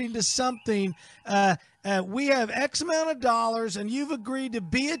according to something. We have X amount of dollars, and you've agreed to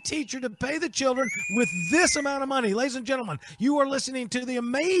be a teacher to pay the children with this amount of money. Ladies and gentlemen, you are listening to the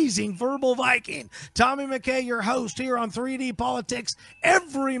amazing Verbal Viking. Tommy McKay, your host here on 3D Politics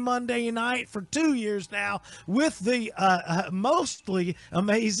every Monday night for 2 years now, with the mostly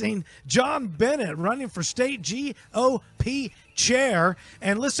amazing John Bennett running for state GOP chair.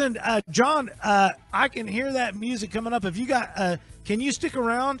 And listen, John, I can hear that music coming up. If you got, can you stick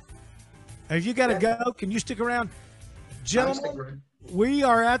around? If you got to go, can you stick around? Gentlemen, we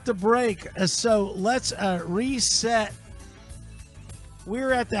are at the break, so let's reset.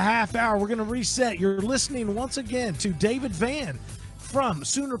 We're at the half hour. We're going to reset. You're listening once again to David Vann from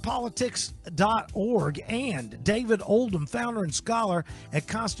SoonerPolitics.org and David Oldham, founder and scholar at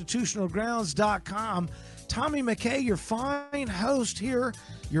ConstitutionalGrounds.com. Tommy McKay, your fine host here,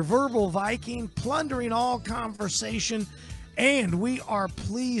 your Verbal Viking, plundering all conversation. And we are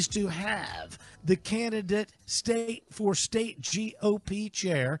pleased to have the candidate for state GOP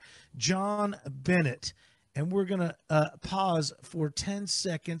chair, John Bennett. And we're going to pause for 10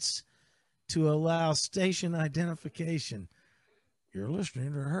 seconds to allow station identification. You're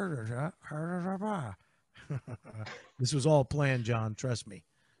listening to Herder. This was all planned, John. Trust me.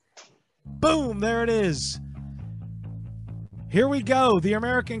 Boom, there it is. Here we go. The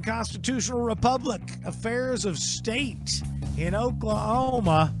American Constitutional Republic, affairs of state in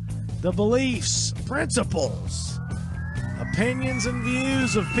Oklahoma, the beliefs, principles, opinions, and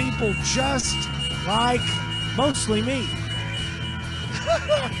views of people just like mostly me.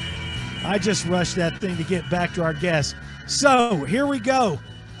 I just rushed that thing to get back to our guest. So here we go.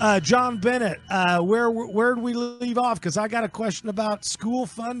 John Bennett, where did we leave off? Because I got a question about school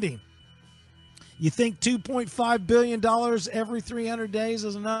funding. You think $2.5 billion every 300 days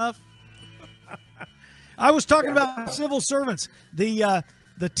is enough? I was talking about civil servants. The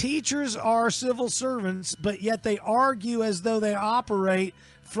teachers are civil servants, but yet they argue as though they operate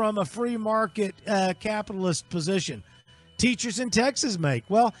from a free market capitalist position. Teachers in Texas make.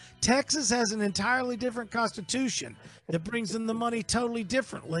 Well, Texas has an entirely different constitution that brings in the money totally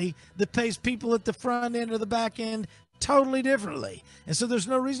differently, that pays people at the front end or the back end totally differently. And so there's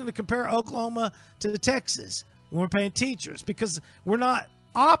no reason to compare Oklahoma to Texas when we're paying teachers, because we're not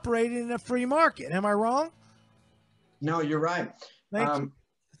operating in a free market. Am I wrong? No, you're right.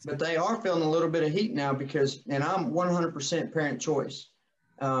 But they are feeling a little bit of heat now because, and I'm 100% parent choice.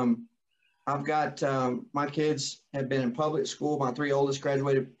 I've got, my kids have been in public school. My 3 oldest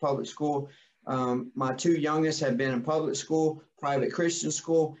graduated public school. My 2 youngest have been in public school, private Christian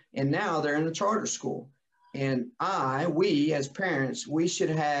school, and now they're in a charter school. And we as parents, we should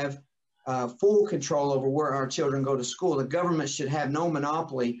have full control over where our children go to school. The government should have no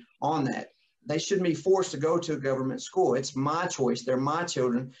monopoly on that. They shouldn't be forced to go to a government school. It's my choice. They're my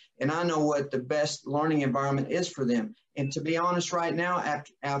children, and I know what the best learning environment is for them. And to be honest, right now,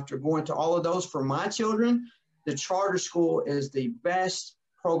 after going to all of those for my children, the charter school is the best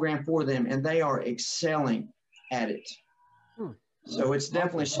program for them, and they are excelling at it. So it's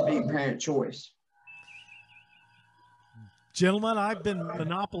definitely should be parent choice. Gentlemen, I've been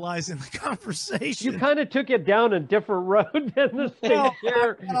monopolizing the conversation. You kind of took it down a different road than the state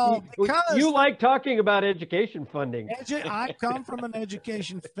chair. You like talking about education funding. I come from an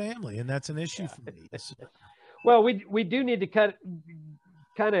education family, and that's an issue for me. Well, we do need to kind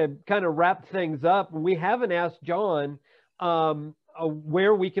of wrap things up. We haven't asked John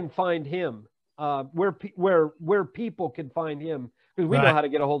where we can find him, where people can find him, because we know how to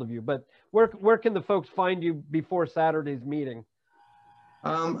get a hold of you. But where can the folks find you before Saturday's meeting?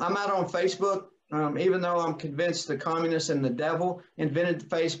 I'm out on Facebook. Even though I'm convinced the communists and the devil invented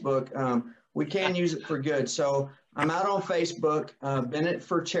Facebook, we can use it for good. So I'm out on Facebook, Bennett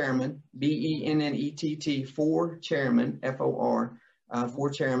for Chairman, BENNETT for Chairman, FOR, for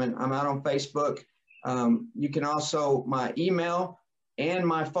Chairman. I'm out on Facebook. You can also, my email and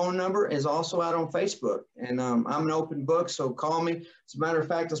my phone number is also out on Facebook. And I'm an open book, so call me. As a matter of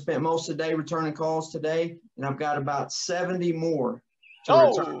fact, I spent most of the day returning calls today, and I've got about 70 more to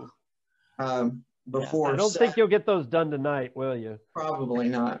return. Before I don't think you'll get those done tonight, will you? Probably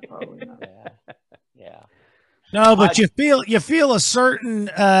not. Probably not. Yeah. No, but you feel a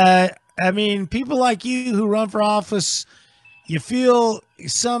certain. I mean, people like you who run for office, you feel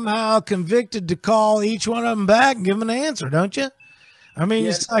somehow convicted to call each one of them back and give them an answer, don't you? I mean,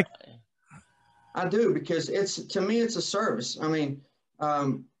 it's like I do, because to me, it's a service. I mean,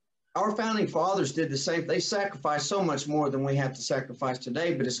 our founding fathers did the same. They sacrificed so much more than we have to sacrifice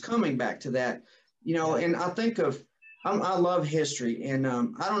today, but it's coming back to that, and I think I love history, and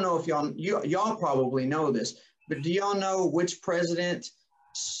I don't know if y'all probably know this, but do y'all know which president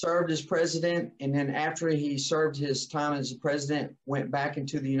served as president, and then after he served his time as a president, went back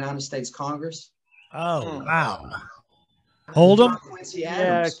into the United States Congress? Oh, wow. Oldham? Quincy Yeah, I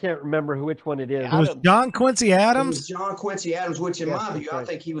Adams. can't remember which one it is. It was John Quincy It Adams? was John Quincy Adams, which in Yes, my view, that's I right.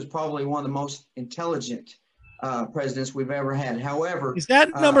 think he was probably one of the most intelligent presidents we've ever had. However, Is that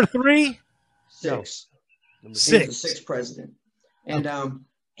number 3? six. He was the 6. sixth president. And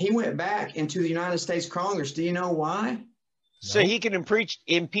he went back into the United States Congress. Do you know why? So he can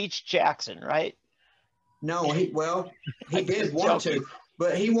impeach Jackson, right? No, he did want to,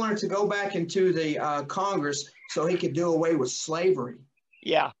 but he wanted to go back into the Congress so he could do away with slavery.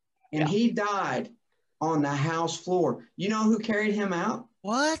 Yeah. And he died on the House floor. You know who carried him out?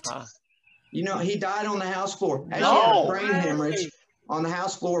 What? He died on the House floor. Actually, No. had a brain hemorrhage on the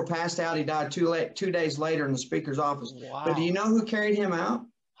House floor, passed out. He died 2 days later in the Speaker's office. Wow. But do you know who carried him out?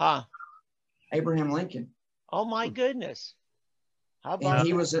 Huh. Abraham Lincoln. Oh my goodness. How And about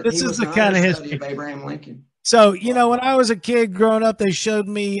he was This he is was the an kind of understudy history. of Abraham Lincoln. So, when I was a kid growing up, they showed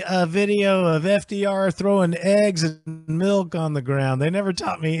me a video of FDR throwing eggs and milk on the ground. They never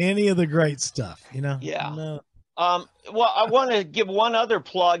taught me any of the great stuff, Yeah. No. Well, I want to give one other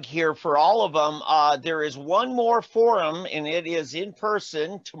plug here for all of them. There is one more forum, and it is in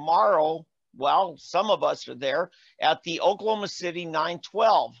person tomorrow. Well, some of us are there at the Oklahoma City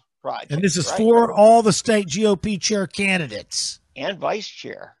 912 project. And this is right? for all the state GOP chair candidates. And vice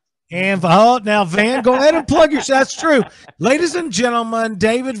chair. And now, Van, go ahead and plug yourself. That's true. Ladies and gentlemen,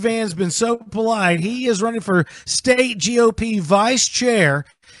 David Van's been so polite. He is running for state GOP vice chair.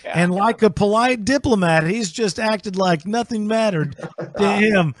 Yeah. And like a polite diplomat, he's just acted like nothing mattered to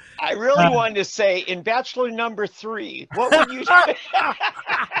him. I really wanted to say in bachelor number 3, what would you say?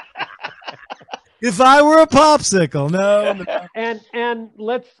 If I were a popsicle, no. And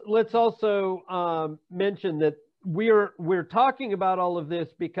let's also mention that we're talking about all of this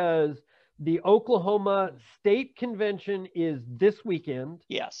because the Oklahoma State Convention is this weekend.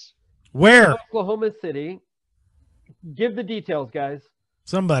 Yes. Where? Oklahoma City. Give the details, guys.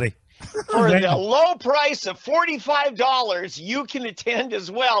 Somebody. For the low price of $45, you can attend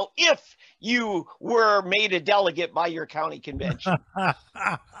as well if you were made a delegate by your county convention.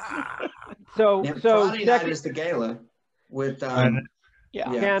 So Friday night is the gala with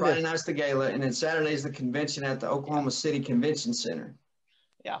Yeah. Friday night's the gala, and then Saturday is the convention at the Oklahoma City Convention Center.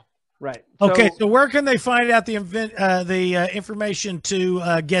 right. Okay, so where can they find out the information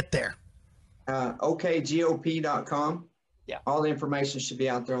to get there? OKGOP.com. Yeah. All the information should be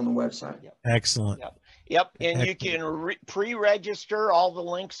out there on the website. Excellent. Yep. And you can pre-register. All the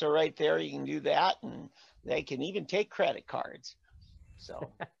links are right there. You can do that, and they can even take credit cards.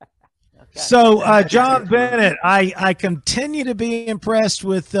 So. Okay. So, John Bennett, I continue to be impressed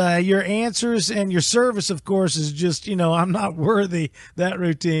with your answers, and your service, of course, is just, I'm not worthy that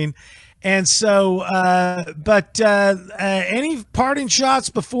routine. And so, any parting shots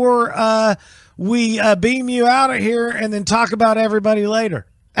before we beam you out of here and then talk about everybody later?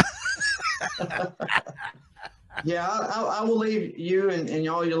 Yeah, I will leave you and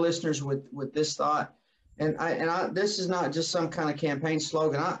all your listeners with this thought. And this is not just some kind of campaign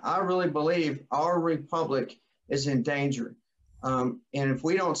slogan. I really believe our republic is in danger. And if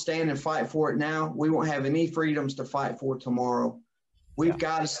we don't stand and fight for it now, we won't have any freedoms to fight for tomorrow. We've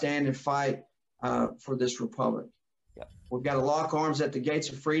got to stand and fight for this republic. Yeah. We've got to lock arms at the gates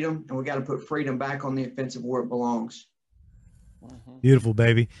of freedom, and we've got to put freedom back on the offensive where it belongs. Beautiful,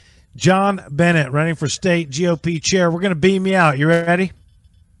 baby. John Bennett running for state GOP chair. We're going to beam you out. You ready?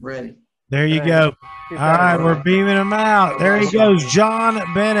 Ready. There you go. All right, we're beaming him out. There he goes, John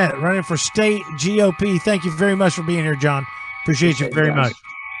Bennett, running for state GOP. Thank you very much for being here, John. Appreciate you very much.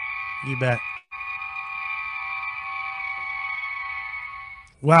 You bet.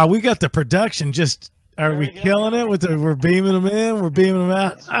 Wow, we got the production. Are we killing it? We're beaming them in. We're beaming them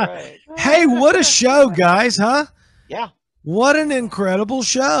out. That's right. Hey, what a show, guys, huh? Yeah. What an incredible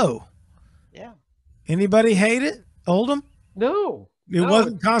show. Yeah. Anybody hate it, Oldham? No. It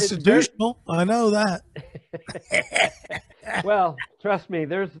wasn't constitutional. I know that. Well, trust me,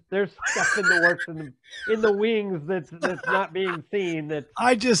 there's stuff in the works in the wings that's not being seen. That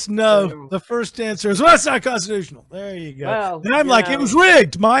I just know the first answer is, well, it's not constitutional. There you go. Well, and I'm like, it was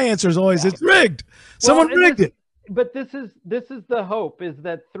rigged. My answer is always, it's rigged. Someone rigged it. But this is the hope, is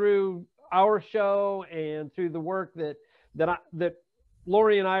that through our show and through the work that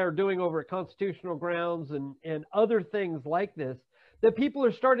Lori and I are doing over at Constitutional Grounds and other things like this, that people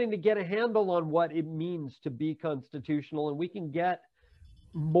are starting to get a handle on what it means to be constitutional, and we can get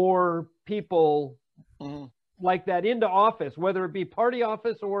more people like that into office, whether it be party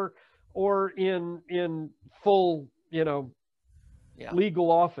office or in full,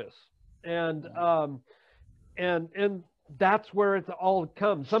 legal office. And that's where it's all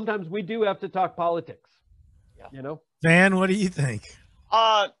comes. Sometimes we do have to talk politics, Van, what do you think?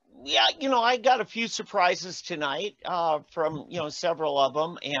 Yeah, I got a few surprises tonight from, several of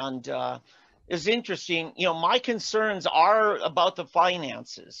them. And it's interesting. My concerns are about the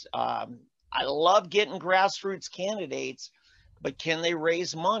finances. I love getting grassroots candidates, but can they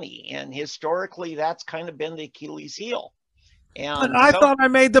raise money? And historically, that's kind of been the Achilles heel. But I thought I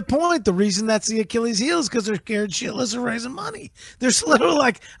made the point. The reason that's the Achilles heel is because they're scared shitless of raising money. There's literally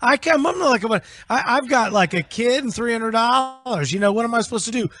like, I've got like a kid and $300. What am I supposed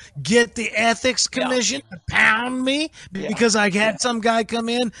to do? Get the ethics commission to pound me because I had some guy come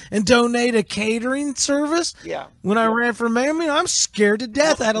in and donate a catering service? Yeah. When I ran for mayor, I'm scared to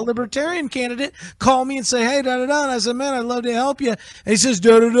death. I had a libertarian candidate call me and say, hey, da-da-da. And I said, man, I'd love to help you. And he says,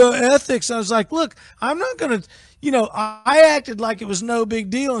 da-da-da, ethics. I was like, look, I'm not going to, I acted like it was no big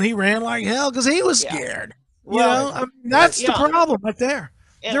deal, and he ran like hell because he was scared. That's the problem right there.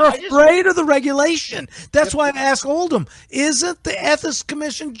 And they're afraid of the regulation. That's why I asked Oldham, isn't the Ethics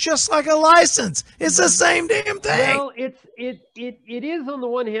Commission just like a license? It's the same damn thing. Well, it is on the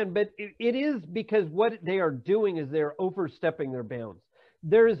one hand, but it is because what they are doing is they're overstepping their bounds.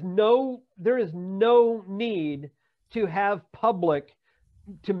 There is no need to have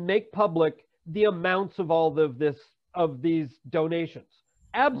make public the amounts of all of these donations.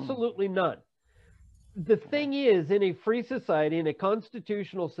 Absolutely none. The thing is, in a free society, in a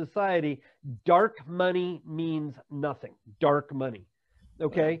constitutional society, dark money means nothing. Dark money.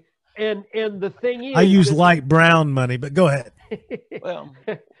 Okay? And the thing is, I use light brown money, but go ahead.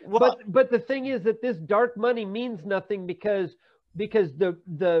 But the thing is that this dark money means nothing because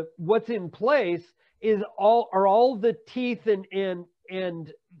the what's in place are all the teeth and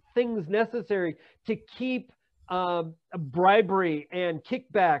things necessary to keep bribery and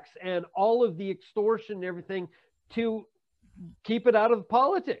kickbacks and all of the extortion and everything to keep it out of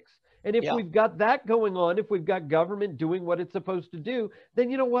politics. And if we've got that going on, if we've got government doing what it's supposed to do, then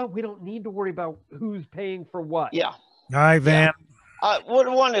you know what? We don't need to worry about who's paying for what. Yeah. All right, Van. What I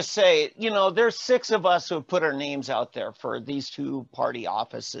want to say, there's 6 of us who have put our names out there for these 2 party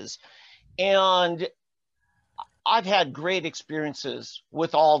offices. And I've had great experiences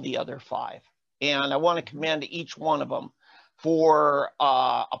with all the other 5. And I want to commend each one of them for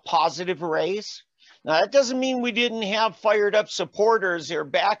a positive race. Now, that doesn't mean we didn't have fired up supporters here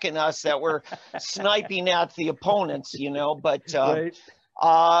backing us that were sniping at the opponents, but,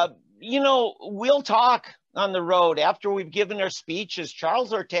 we'll talk on the road after we've given our speeches.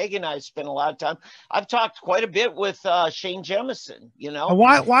 Charles Ortega and I spent a lot of time. I've talked quite a bit with Shane Jemison,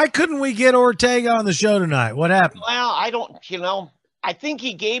 Why couldn't we get Ortega on the show tonight? What happened? Well, I don't, I think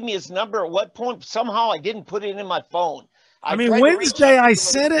he gave me his number at what point. Somehow I didn't put it in my phone. Wednesday I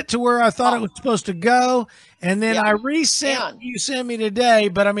sent it to where I thought it was supposed to go, and then I resent. You sent me today,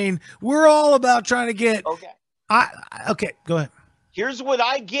 but we're all about trying to get. Okay, go ahead. Here's what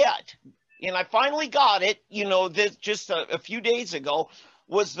I get, and I finally got it. This just a few days ago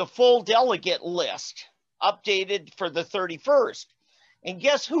was the full delegate list updated for the 31st. And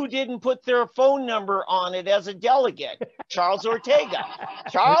guess who didn't put their phone number on it as a delegate? Charles Ortega.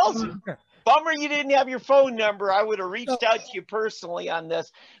 Charles, bummer you didn't have your phone number. I would have reached out to you personally on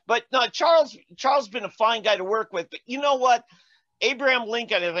this. But no, Charles been a fine guy to work with. But you know what? Abraham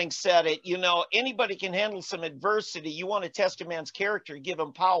Lincoln, I think, said it. Anybody can handle some adversity. You want to test a man's character, give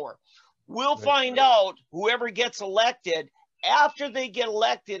him power. We'll find out whoever gets elected. After they get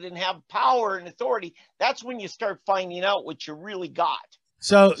elected and have power and authority, that's when you start finding out what you really got.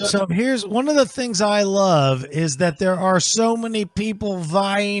 So here's one of the things I love is that there are so many people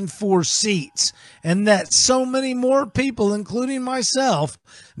vying for seats, and that so many more people, including myself,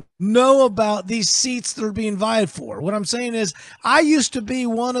 know about these seats that are being vied for. What I'm saying is I used to be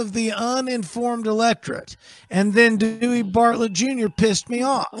one of the uninformed electorate, and then Dewey Bartlett Jr. pissed me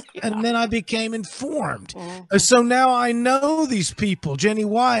off, and then I became informed. So now I know these people, Jenny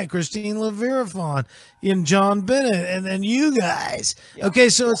Wyatt, Christine LaVirafon, and John Bennett, and then you guys. Okay,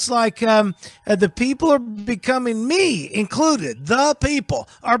 so it's like the people are becoming, me included, the people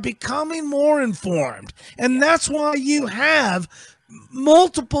are becoming more informed. And that's why you have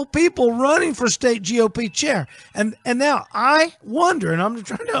multiple people running for state GOP chair. And now I wonder, and I'm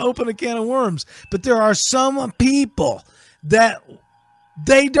trying to open a can of worms, but there are some people that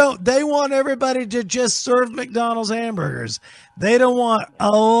They don't. They want everybody to just serve McDonald's hamburgers. They don't want a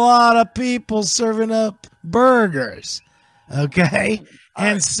lot of people serving up burgers. Okay?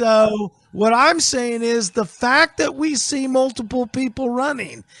 And so what I'm saying is the fact that we see multiple people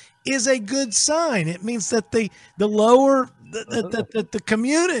running is a good sign. It means that the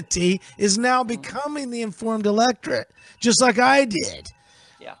community is now becoming the informed electorate, just like I did.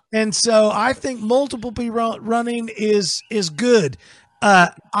 Yeah. And so I think multiple people running is good.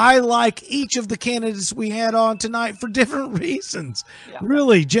 I like each of the candidates we had on tonight for different reasons. Yeah.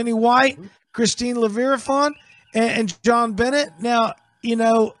 Really, Jenny White, Christine LaVerifond, and John Bennett. Now, you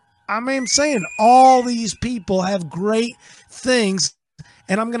know, I'm saying all these people have great things,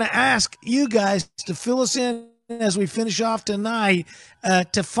 and I'm going to ask you guys to fill us in as we finish off tonight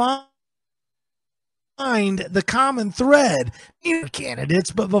to find the common thread in candidates.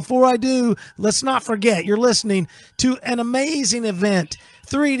 But before I do, let's not forget you're listening to an amazing event,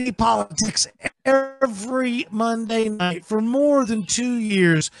 3D Politics, every Monday night for more than 2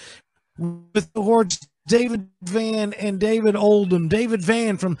 years with the hordes David Van and David Oldham. David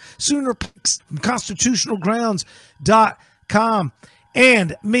Van from Sooner from constitutionalgrounds.com.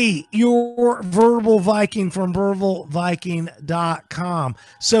 And me, your Verbal Viking from verbalviking.com.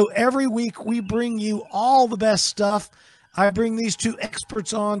 So every week we bring you all the best stuff. I bring these two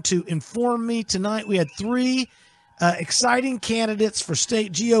experts on to inform me. Tonight we had three exciting candidates for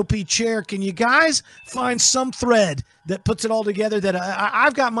state GOP chair. Can you guys find some thread that puts it all together? That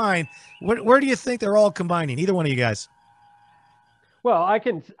I've got mine. Where do you think they're all combining? Either one of you guys. Well, I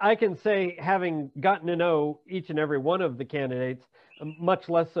can say, having gotten to know each and every one of the candidates, much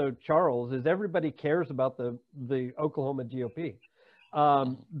less so Charles, is everybody cares about the Oklahoma GOP.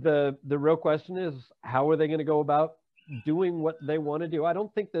 The real question is, how are they going to go about doing what they want to do? I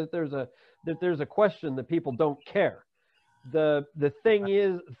don't think that there's a question that people don't care. The thing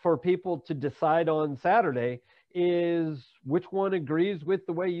is for people to decide on Saturday is which one agrees with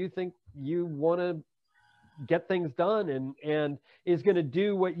the way you think you want to get things done and is going to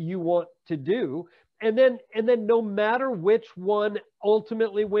do what you want to do. And then no matter which one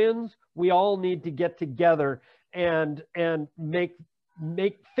ultimately wins, we all need to get together and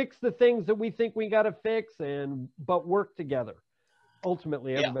fix the things that we think we got to fix but work together.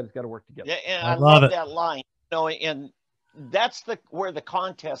 Ultimately, everybody's got to work together. Yeah, and I love that line. You know, and that's where the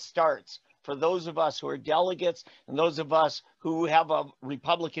contest starts for those of us who are delegates and those of us who have a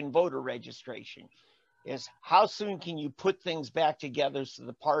Republican voter registration. Is how soon can you put things back together so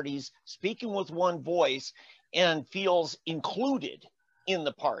the party's speaking with one voice and feels included in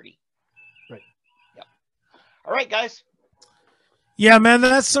the party? Right. Yeah. All right, guys. Yeah, man,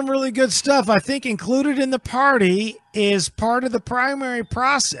 that's some really good stuff. I think included in the party is part of the primary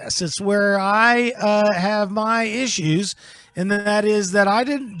process. It's where I have my issues, and that is that I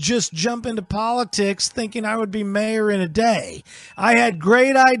didn't just jump into politics thinking I would be mayor in a day. I had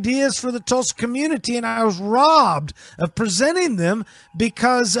great ideas for the Tulsa community, and I was robbed of presenting them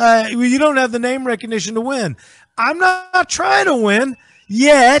because you don't have the name recognition to win. I'm not trying to win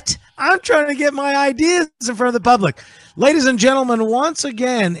yet. I'm trying to get my ideas in front of the public. Ladies and gentlemen, once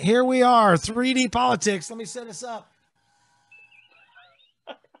again, here we are, 3D Politics. Let me set us up.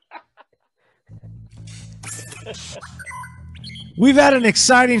 We've had an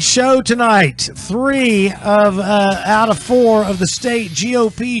exciting show tonight. 3 out of 4 of the state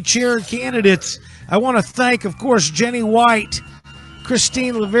GOP chair candidates. I want to thank, of course, Jenny White,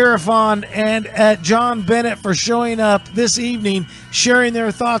 Christine LaVerifond, and John Bennett for showing up this evening, sharing their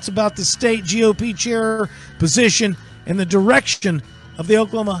thoughts about the state GOP chair position and the direction of the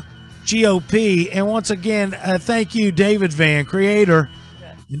Oklahoma GOP. And once again, thank you, David Van, creator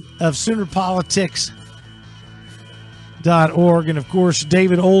of SoonerPolitics.org, and of course,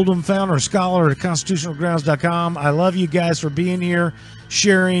 David Oldham, founder and scholar at constitutionalgrounds.com. I love you guys for being here,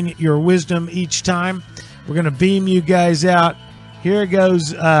 sharing your wisdom each time. We're going to beam you guys out. Here it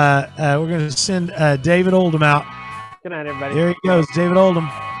goes. We're going to send David Oldham out. Good night, everybody. Here he goes, David Oldham.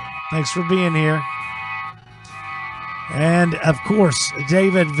 Thanks for being here. And, of course,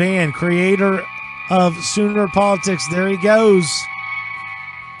 David Van, creator of Sooner Politics. There he goes.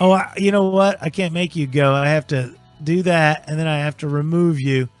 Oh, you know what? I can't make you go. I have to do that, and then I have to remove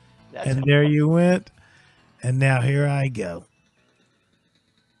you. And there you went. And now here I go.